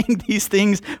busybodies, saying these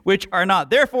things which are not.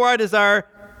 Therefore, I desire,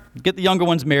 get the younger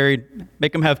ones married,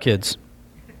 make them have kids,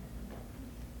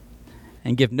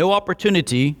 and give no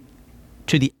opportunity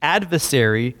to the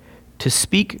adversary to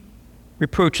speak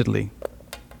reproachfully.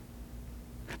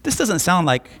 This doesn't sound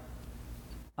like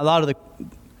a lot of the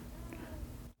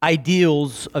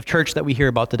ideals of church that we hear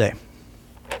about today.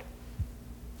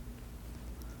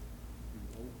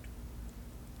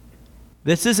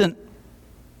 This isn't,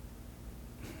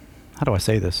 how do I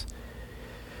say this?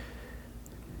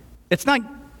 It's not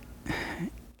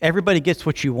everybody gets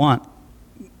what you want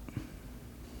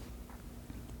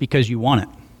because you want it.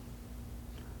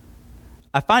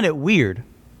 I find it weird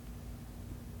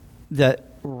that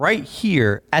right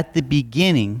here at the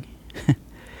beginning,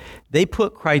 they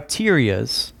put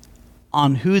criterias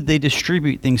on who they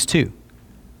distribute things to.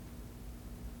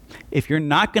 If you're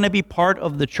not going to be part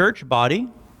of the church body,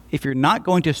 if you're not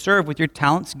going to serve with your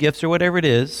talents, gifts, or whatever it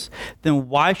is, then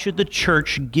why should the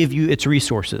church give you its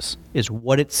resources, is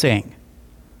what it's saying.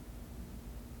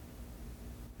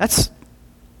 That's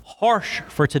harsh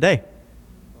for today.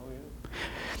 Oh,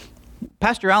 yeah.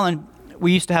 Pastor Allen,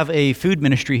 we used to have a food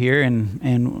ministry here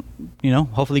and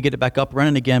hopefully get it back up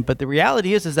running again. But the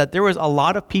reality is that there was a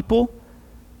lot of people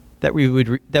that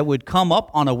would come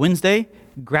up on a Wednesday,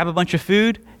 grab a bunch of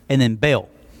food, and then bail.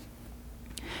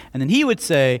 And then he would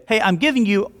say, hey, I'm giving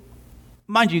you,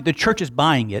 mind you, the church is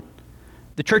buying it.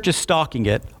 The church is stocking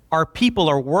it. Our people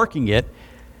are working it.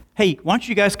 Hey, why don't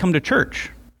you guys come to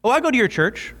church? Oh, I go to your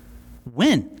church.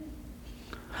 When?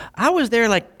 I was there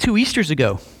like 2 Easters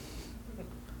ago.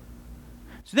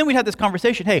 So then we had this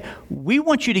conversation. Hey, we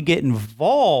want you to get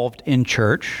involved in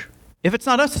church. If it's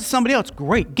not us, it's somebody else.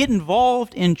 Great. Get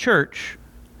involved in church.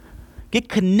 Get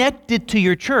connected to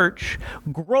your church.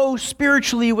 Grow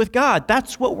spiritually with God.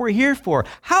 That's what we're here for.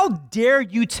 How dare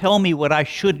you tell me what I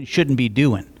should and shouldn't be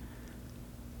doing?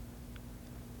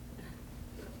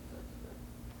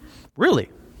 Really?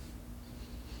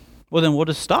 Well, then we'll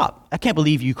just stop. I can't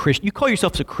believe you call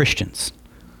yourselves Christians.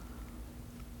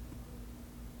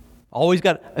 Always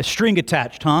got a string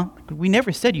attached, huh? We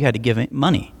never said you had to give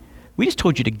money. We just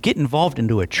told you to get involved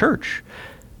into a church.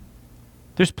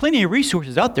 There's plenty of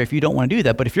resources out there if you don't want to do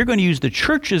that, but if you're going to use the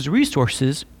church's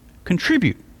resources,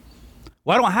 contribute.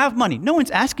 Well, I don't have money. No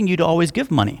one's asking you to always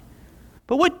give money.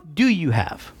 But what do you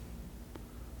have?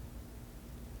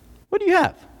 What do you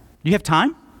have? Do you have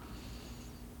time?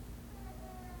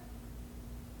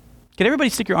 Can everybody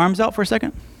stick your arms out for a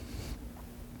second?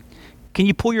 Can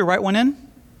you pull your right one in?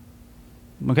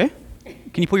 Okay.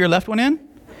 Can you pull your left one in?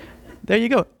 There you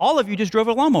go. All of you just drove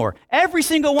a lawnmower. Every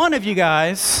single one of you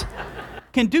guys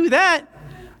can do that.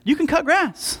 You can cut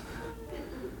grass.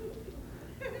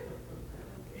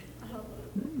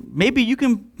 Maybe you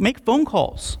can make phone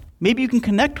calls. Maybe you can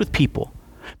connect with people.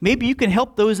 Maybe you can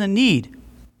help those in need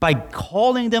by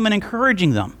calling them and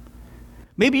encouraging them.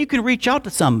 Maybe you can reach out to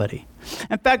somebody.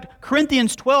 In fact,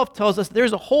 Corinthians 12 tells us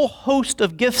there's a whole host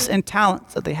of gifts and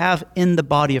talents that they have in the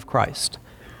body of Christ.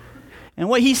 And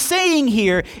what he's saying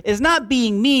here is not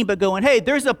being mean, but going, hey,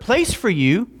 there's a place for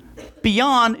you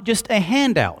beyond just a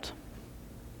handout.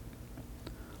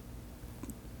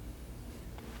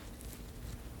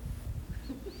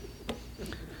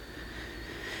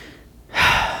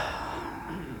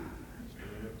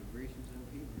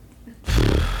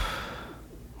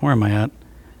 Where am I at?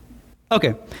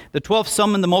 Okay. The 12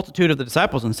 summoned the multitude of the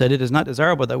disciples and said, "It is not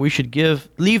desirable that we should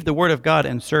leave the word of God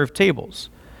and serve tables.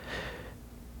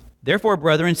 Therefore,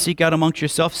 brethren, seek out amongst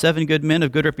yourselves 7 good men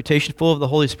of good reputation, full of the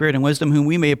Holy Spirit and wisdom, whom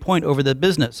we may appoint over the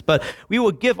business. But we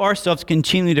will give ourselves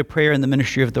continually to prayer and the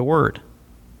ministry of the word."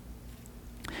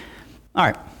 All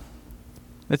right.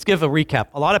 Let's give a recap.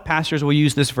 A lot of pastors will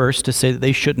use this verse to say that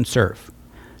they shouldn't serve.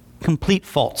 Complete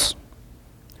false.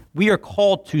 We are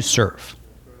called to serve.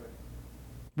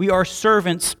 We are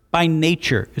servants by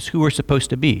nature, is who we're supposed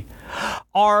to be.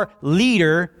 Our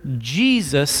leader,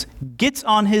 Jesus, gets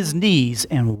on his knees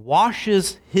and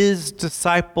washes his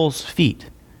disciples' feet.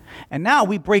 And now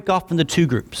we break off into 2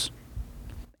 groups.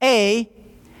 A,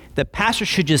 the pastor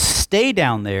should just stay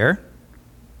down there.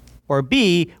 Or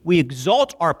B, we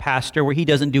exalt our pastor where he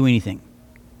doesn't do anything.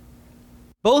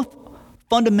 Both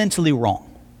fundamentally wrong.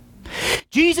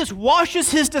 Jesus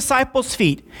washes his disciples'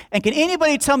 feet. And can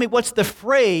anybody tell me what's the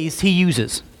phrase he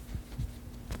uses?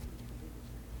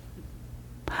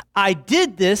 "I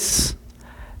did this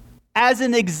as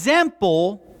an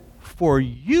example for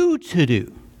you to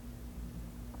do."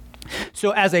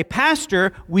 So as a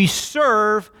pastor, we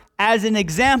serve as an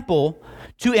example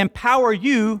to empower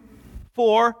you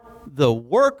for the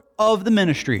work of the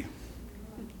ministry.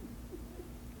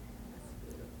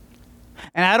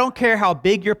 And I don't care how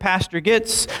big your pastor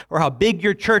gets or how big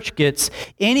your church gets,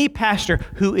 any pastor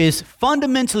who is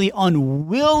fundamentally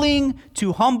unwilling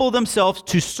to humble themselves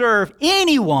to serve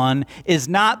anyone is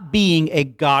not being a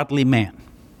godly man.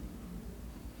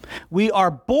 We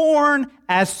are born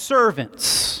as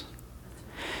servants.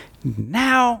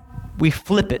 Now we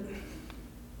flip it.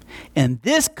 In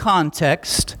this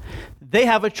context, they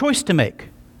have a choice to make.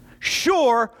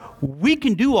 Sure, we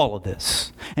can do all of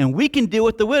this, and we can deal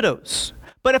with the widows.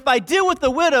 But if I deal with the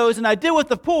widows and I deal with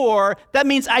the poor, that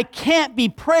means I can't be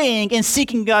praying and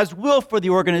seeking God's will for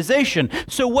the organization.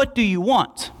 So what do you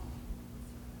want?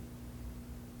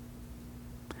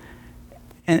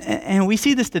 And we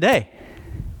see this today.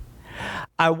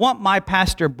 I want my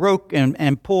pastor broke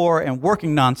and poor and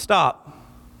working nonstop.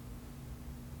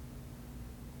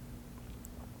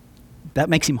 That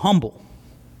makes him humble.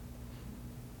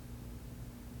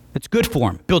 It's good for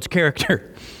him, builds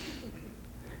character.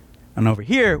 And over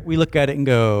here, we look at it and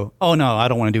go, "Oh no, I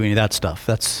don't want to do any of that stuff.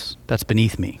 That's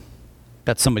beneath me.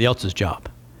 That's somebody else's job."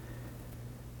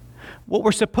 What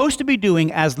we're supposed to be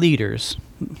doing as leaders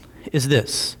is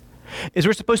this.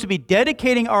 We're supposed to be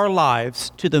dedicating our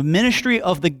lives to the ministry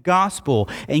of the gospel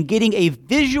and getting a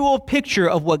visual picture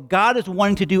of what God is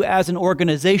wanting to do as an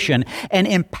organization and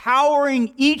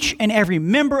empowering each and every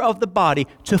member of the body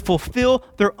to fulfill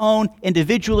their own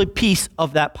individual piece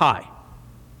of that pie.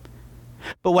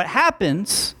 But what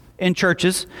happens in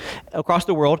churches across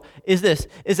the world is that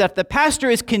if the pastor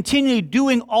is continually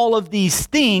doing all of these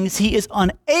things, he is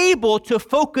unable to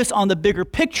focus on the bigger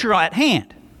picture at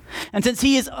hand. And since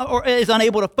he is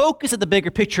unable to focus at the bigger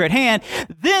picture at hand,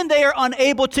 then they are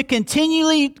unable to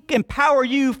continually empower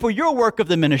you for your work of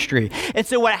the ministry. And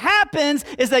so what happens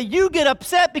is that you get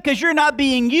upset because you're not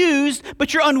being used,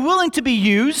 but you're unwilling to be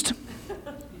used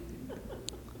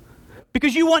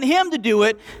because you want him to do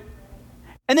it.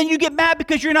 And then you get mad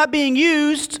because you're not being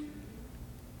used.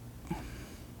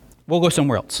 We'll go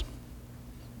somewhere else.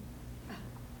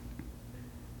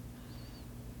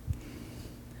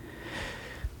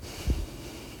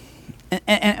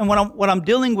 And what I'm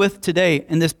dealing with today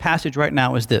in this passage right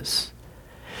now is this,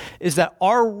 is that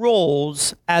our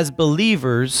roles as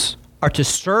believers are to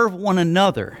serve one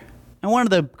another. And one of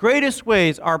the greatest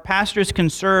ways our pastors can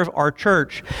serve our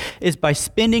church is by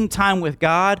spending time with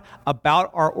God about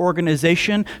our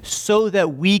organization so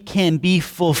that we can be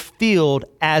fulfilled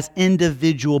as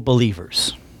individual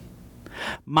believers.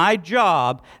 My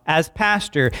job as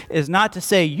pastor is not to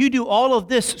say, "You do all of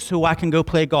this so I can go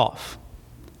play golf."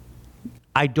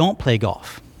 I don't play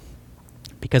golf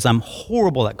because I'm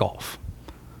horrible at golf.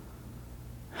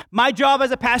 My job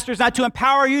as a pastor is not to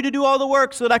empower you to do all the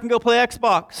work so that I can go play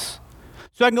Xbox,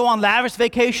 so I can go on lavish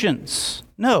vacations.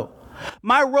 No.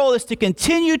 My role is to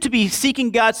continue to be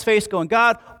seeking God's face, going,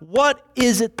 "God, what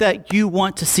is it that you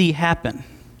want to see happen?"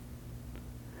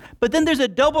 But then there's a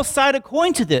double-sided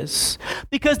coin to this,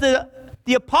 because the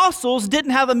apostles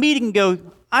didn't have a meeting and go,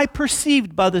 "I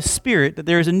perceived by the Spirit that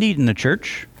there is a need in the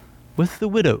church with the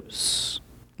widows.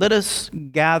 Let us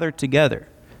gather together."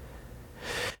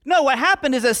 No, what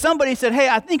happened is that somebody said, "Hey,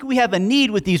 I think we have a need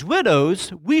with these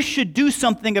widows. We should do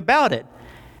something about it."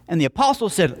 And the apostle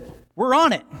said, "We're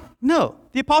on it." No,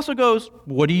 the apostle goes,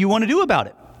 "What do you want to do about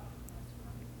it?"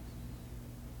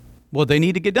 Well, they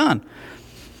need to get done.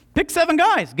 Pick 7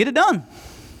 guys, get it done.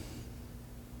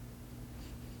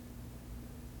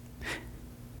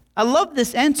 I love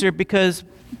this answer because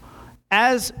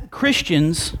as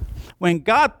Christians, when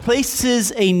God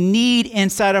places a need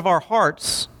inside of our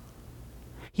hearts,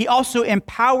 he also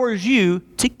empowers you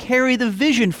to carry the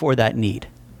vision for that need.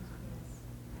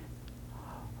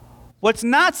 What's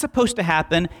not supposed to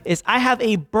happen is I have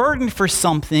a burden for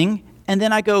something and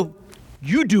then I go,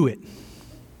 you do it.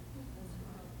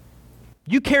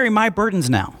 You carry my burdens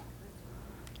now.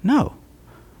 No.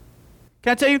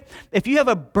 Can I tell you, if you have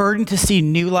a burden to see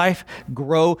New Life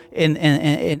grow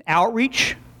in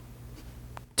outreach,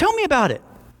 tell me about it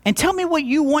and tell me what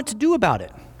you want to do about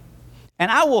it.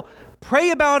 And I will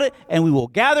pray about it and we will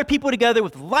gather people together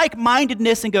with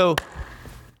like-mindedness and go,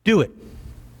 do it.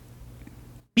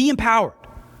 Be empowered.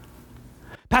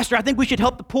 Pastor, I think we should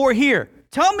help the poor here.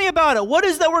 Tell me about it. What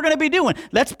is that we're going to be doing?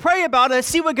 Let's pray about it. Let's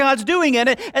see what God's doing in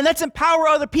it. And let's empower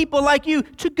other people like you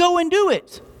to go and do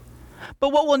it. But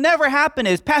what will never happen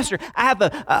is, Pastor, I have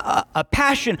a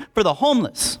passion for the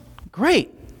homeless.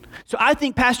 Great. So I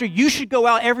think, Pastor, you should go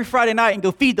out every Friday night and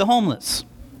go feed the homeless.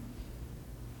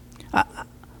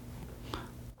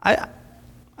 I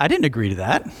didn't agree to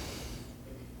that.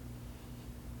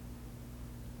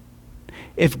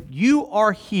 If you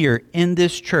are here in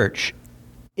this church,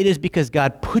 it is because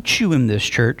God put you in this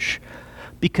church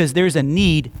because there's a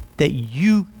need that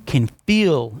you can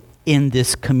feel in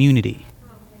this community.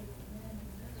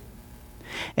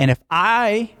 And if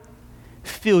I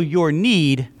feel your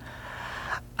need,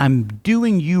 I'm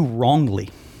doing you wrongly.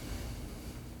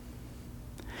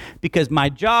 Because my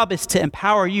job is to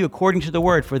empower you according to the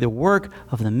word for the work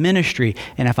of the ministry.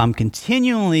 And if I'm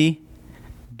continually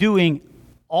doing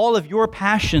all of your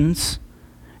passions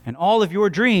and all of your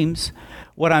dreams,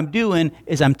 what I'm doing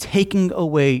is I'm taking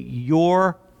away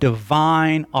your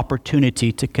divine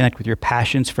opportunity to connect with your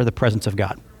passions for the presence of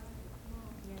God.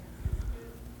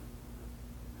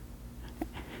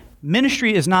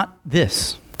 Ministry is not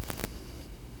this.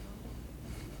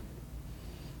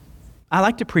 I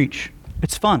like to preach.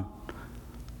 It's fun.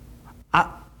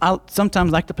 I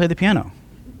sometimes like to play the piano.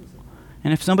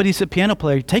 And if somebody's a piano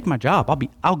player, take my job.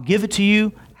 I'll give it to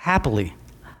you happily.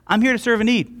 I'm here to serve a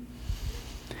need.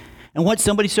 And once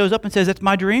somebody shows up and says, that's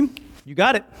my dream, you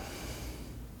got it.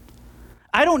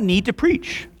 I don't need to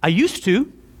preach. I used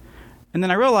to. And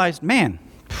then I realized, man,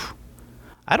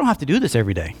 I don't have to do this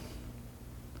every day.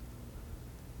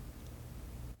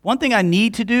 One thing I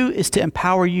need to do is to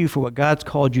empower you for what God's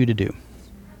called you to do.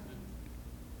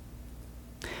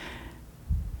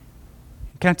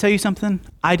 Can I tell you something?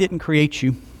 I didn't create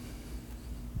you.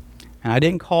 And I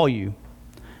didn't call you.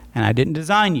 And I didn't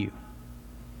design you.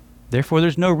 Therefore,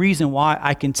 there's no reason why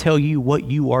I can tell you what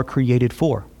you are created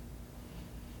for.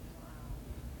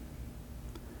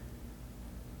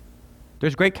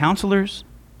 There's great counselors.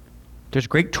 There's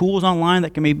great tools online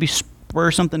that can maybe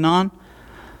spur something on.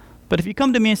 But if you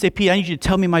come to me and say, Pete, I need you to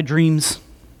tell me my dreams,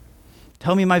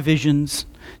 tell me my visions,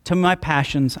 tell me my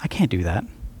passions, I can't do that.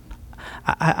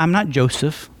 I'm not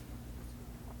Joseph.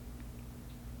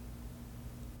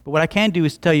 But what I can do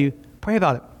is tell you, pray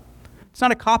about it. It's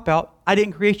not a cop-out. I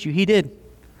didn't create you. He did.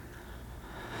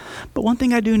 But one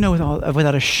thing I do know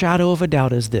without a shadow of a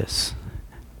doubt is this,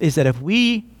 is that if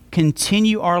we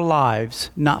continue our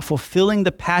lives not fulfilling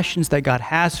the passions that God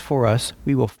has for us,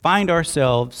 we will find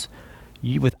ourselves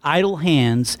with idle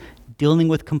hands dealing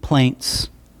with complaints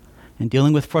and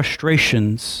dealing with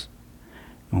frustrations.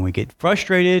 When we get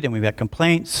frustrated and we've got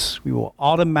complaints, we will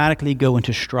automatically go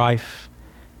into strife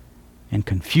and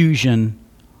confusion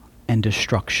and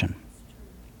destruction.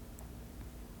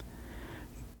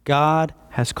 God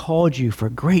has called you for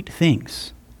great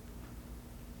things.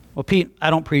 Well, Pete, I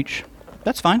don't preach.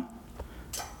 That's fine.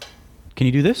 Can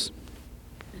you do this?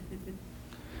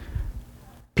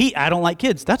 Pete, I don't like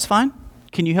kids. That's fine.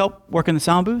 Can you help work in the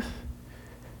sound booth?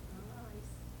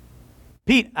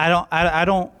 Pete, I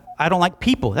don't like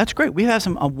people. That's great. We have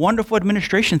some wonderful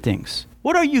administration things.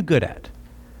 What are you good at?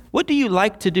 What do you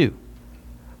like to do?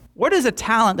 What is a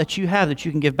talent that you have that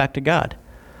you can give back to God?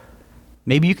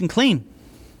 Maybe you can clean.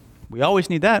 We always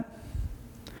need that.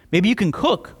 Maybe you can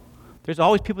cook. There's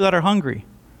always people that are hungry.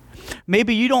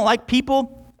 Maybe you don't like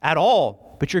people at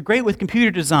all, but you're great with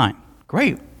computer design.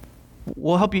 Great.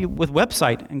 We'll help you with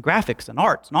website and graphics and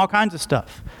arts and all kinds of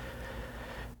stuff.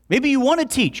 Maybe you want to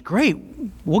teach. Great.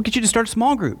 We'll get you to start a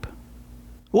small group.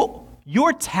 Well,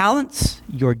 your talents,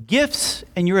 your gifts,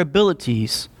 and your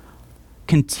abilities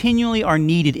continually are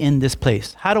needed in this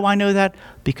place. How do I know that?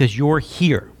 Because you're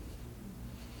here.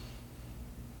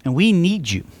 And we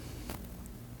need you.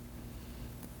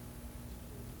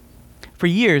 For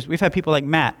years, we've had people like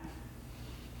Matt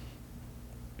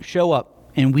show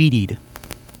up and weed eat.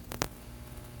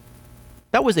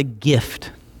 That was a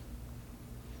gift.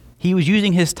 He was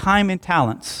using his time and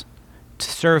talents to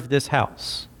serve this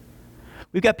house.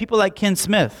 We've got people like Ken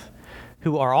Smith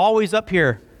who are always up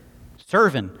here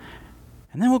serving,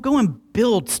 and then we'll go and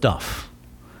build stuff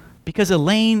because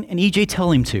Elaine and EJ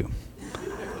tell him to.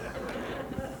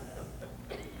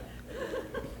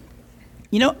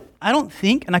 You know, I don't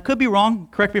think, and I could be wrong,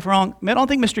 correct me if I'm wrong, I don't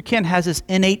think Mr. Ken has this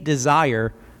innate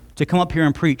desire to come up here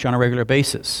and preach on a regular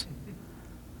basis.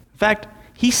 In fact,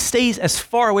 he stays as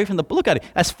far away from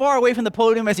as far away from the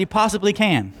podium as he possibly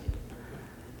can.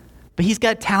 But he's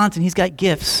got talents and he's got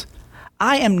gifts.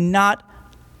 I am not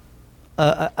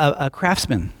a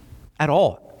craftsman at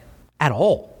all.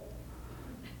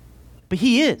 But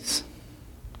he is.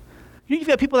 You know, you've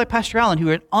got people like Pastor Allen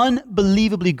who are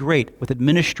unbelievably great with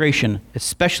administration,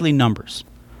 especially numbers.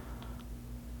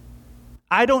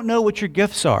 I don't know what your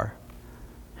gifts are.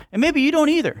 And maybe you don't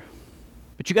either.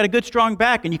 But you got a good, strong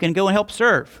back and you can go and help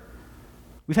serve.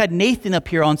 We've had Nathan up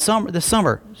here this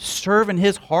summer, serving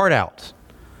his heart out.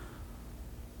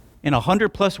 In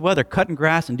 100+ weather, cutting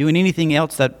grass and doing anything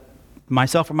else that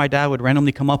myself or my dad would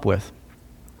randomly come up with.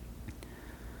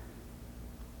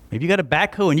 Maybe you got a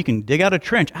backhoe and you can dig out a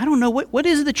trench. I don't know. What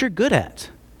is it that you're good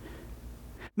at?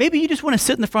 Maybe you just want to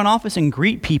sit in the front office and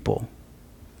greet people.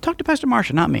 Talk to Pastor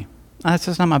Marsha, not me. That's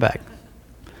just not my bag.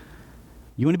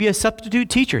 You want to be a substitute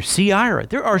teacher, see Ira.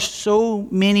 There are so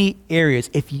many areas.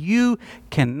 If you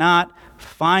cannot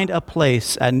find a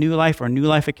place at New Life or New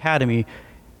Life Academy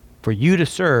for you to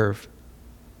serve,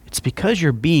 it's because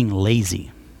you're being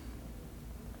lazy.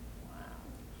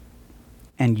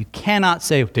 And you cannot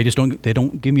say, they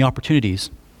don't give me opportunities.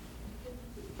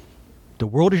 The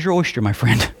world is your oyster, my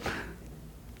friend.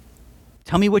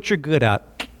 Tell me what you're good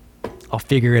at. I'll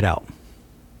figure it out.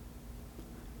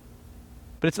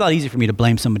 But it's a lot easier for me to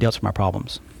blame somebody else for my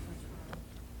problems.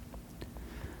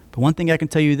 But one thing I can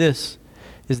tell you this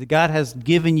is that God has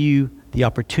given you the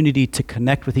opportunity to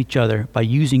connect with each other by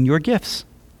using your gifts,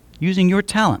 using your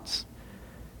talents.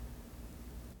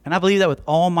 And I believe that with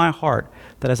all my heart,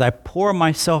 that as I pour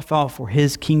myself out for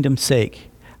his kingdom's sake,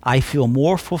 I feel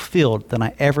more fulfilled than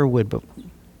I ever would. But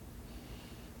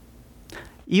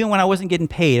even when I wasn't getting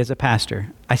paid as a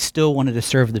pastor, I still wanted to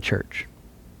serve the church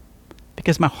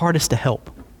because my heart is to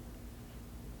help.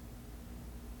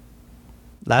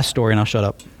 Last story, and I'll shut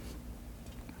up.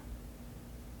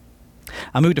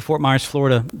 I moved to Fort Myers,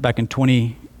 Florida back in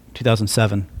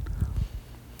 2007.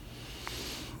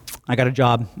 I got a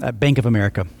job at Bank of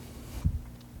America.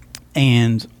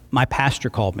 And my pastor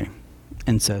called me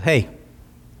and said, hey,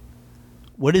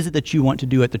 what is it that you want to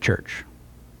do at the church?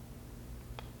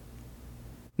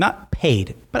 Not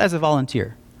paid, but as a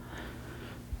volunteer.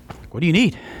 What do you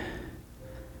need?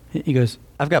 He goes,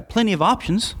 I've got plenty of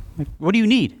options. What do you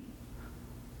need?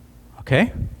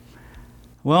 Okay.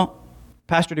 Well,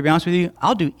 Pastor, to be honest with you,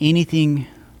 I'll do anything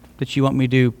that you want me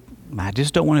to do. I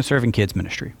just don't want to serve in kids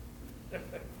ministry.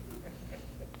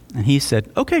 And he said,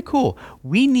 okay, cool.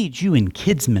 We need you in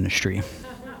kids ministry.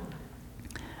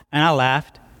 And I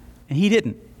laughed, and he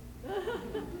didn't.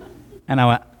 And I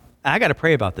went, I got to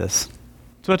pray about this.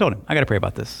 So I told him, I got to pray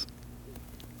about this.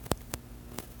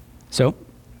 So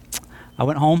I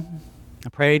went home, I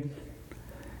prayed,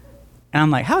 and I'm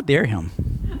like, how dare him?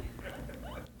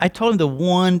 I told him the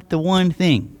one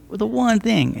thing,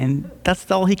 and that's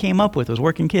all he came up with was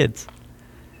working kids.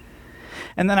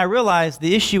 And then I realized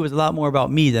the issue was a lot more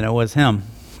about me than it was him.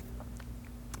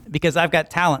 Because I've got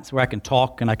talents where I can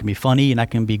talk and I can be funny and I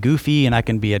can be goofy and I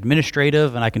can be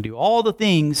administrative and I can do all the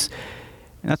things.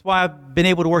 And that's why I've been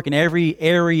able to work in every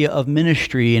area of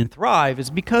ministry and thrive, is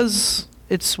because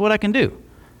it's what I can do.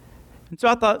 And so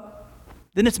I thought,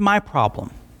 then it's my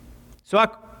problem. So I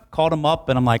called him up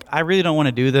and I'm like, I really don't want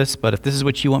to do this, but if this is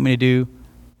what you want me to do,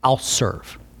 I'll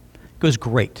serve. He goes,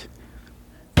 great.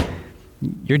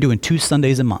 You're doing 2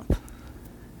 Sundays a month.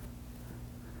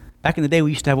 Back in the day, we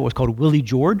used to have what was called Willie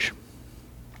George.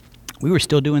 We were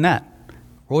still doing that.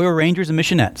 Royal Rangers and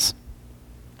Missionettes.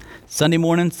 Sunday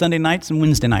mornings, Sunday nights, and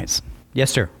Wednesday nights.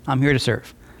 Yes, sir. I'm here to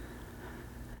serve.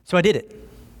 So I did it.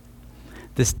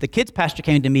 The kids pastor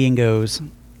came to me and goes,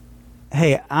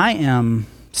 hey, I am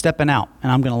stepping out,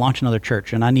 and I'm going to launch another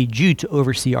church, and I need you to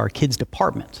oversee our kids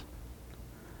department.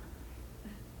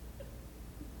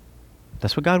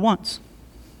 That's what God wants.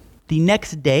 The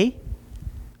next day,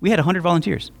 we had 100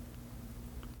 volunteers.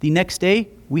 The next day,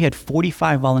 we had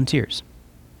 45 volunteers.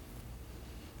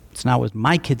 So now it was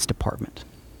my kids' department.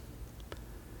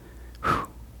 Whew.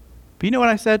 But you know what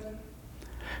I said?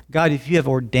 God, if you have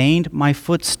ordained my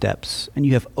footsteps and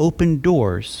you have opened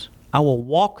doors, I will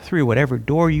walk through whatever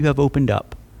door you have opened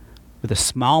up with a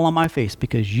smile on my face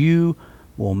because you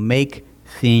will make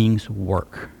things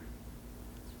work.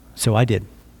 So I did.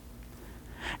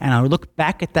 And I would look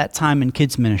back at that time in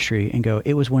kids ministry and go,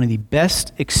 it was one of the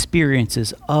best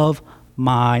experiences of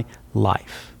my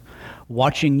life.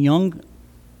 Watching young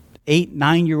 8,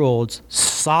 9-year-olds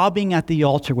sobbing at the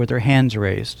altar with their hands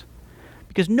raised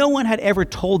because no one had ever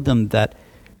told them that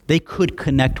they could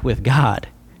connect with God.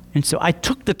 And so I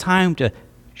took the time to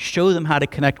show them how to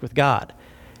connect with God.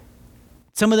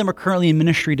 Some of them are currently in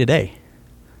ministry today,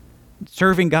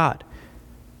 serving God.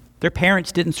 Their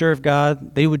parents didn't serve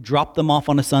God. They would drop them off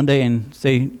on a Sunday and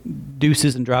say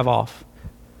deuces and drive off.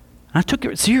 And I took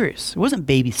it serious. It wasn't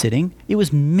babysitting. It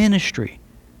was ministry.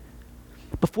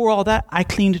 Before all that, I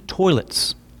cleaned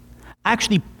toilets. I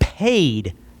actually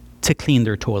paid to clean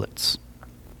their toilets.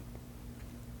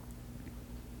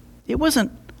 It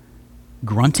wasn't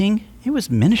grunting. It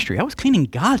was ministry. I was cleaning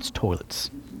God's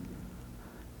toilets.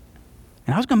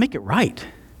 And I was going to make it right.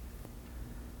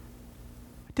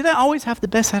 Did I always have the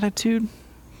best attitude?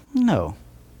 No.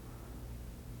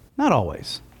 Not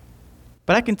always.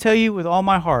 But I can tell you with all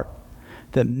my heart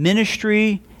that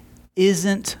ministry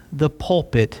isn't the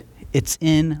pulpit, it's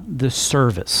in the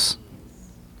service.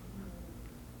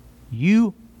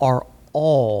 You are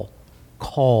all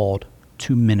called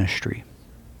to ministry.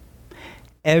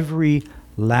 Every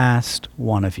last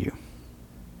one of you.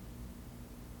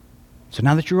 So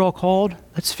now that you're all called,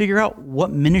 let's figure out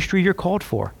what ministry you're called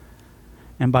for.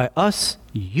 And by us,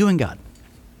 you and God.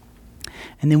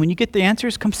 And then when you get the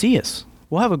answers, come see us.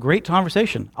 We'll have a great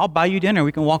conversation. I'll buy you dinner.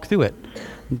 We can walk through it.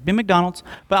 It'll be McDonald's,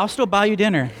 but I'll still buy you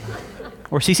dinner.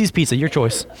 Or CC's Pizza, your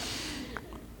choice.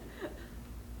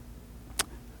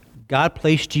 God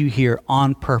placed you here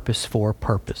on purpose for a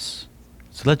purpose.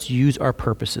 So let's use our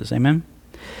purposes. Amen?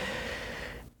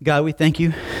 God, we thank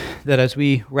you that as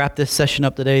we wrap this session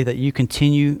up today, that you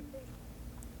continue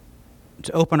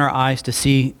to open our eyes to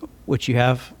see what you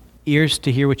have, ears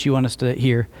to hear what you want us to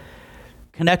hear.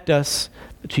 Connect us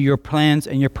to your plans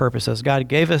and your purposes. God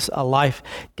gave us a life,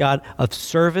 God, of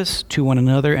service to one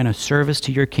another and a service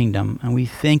to your kingdom. And we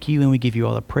thank you and we give you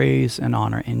all the praise and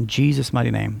honor. In Jesus'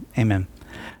 mighty name, amen.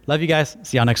 Love you guys.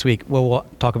 See y'all next week. We'll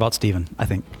talk about Stephen, I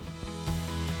think.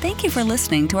 Thank you for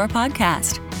listening to our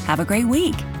podcast. Have a great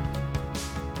week.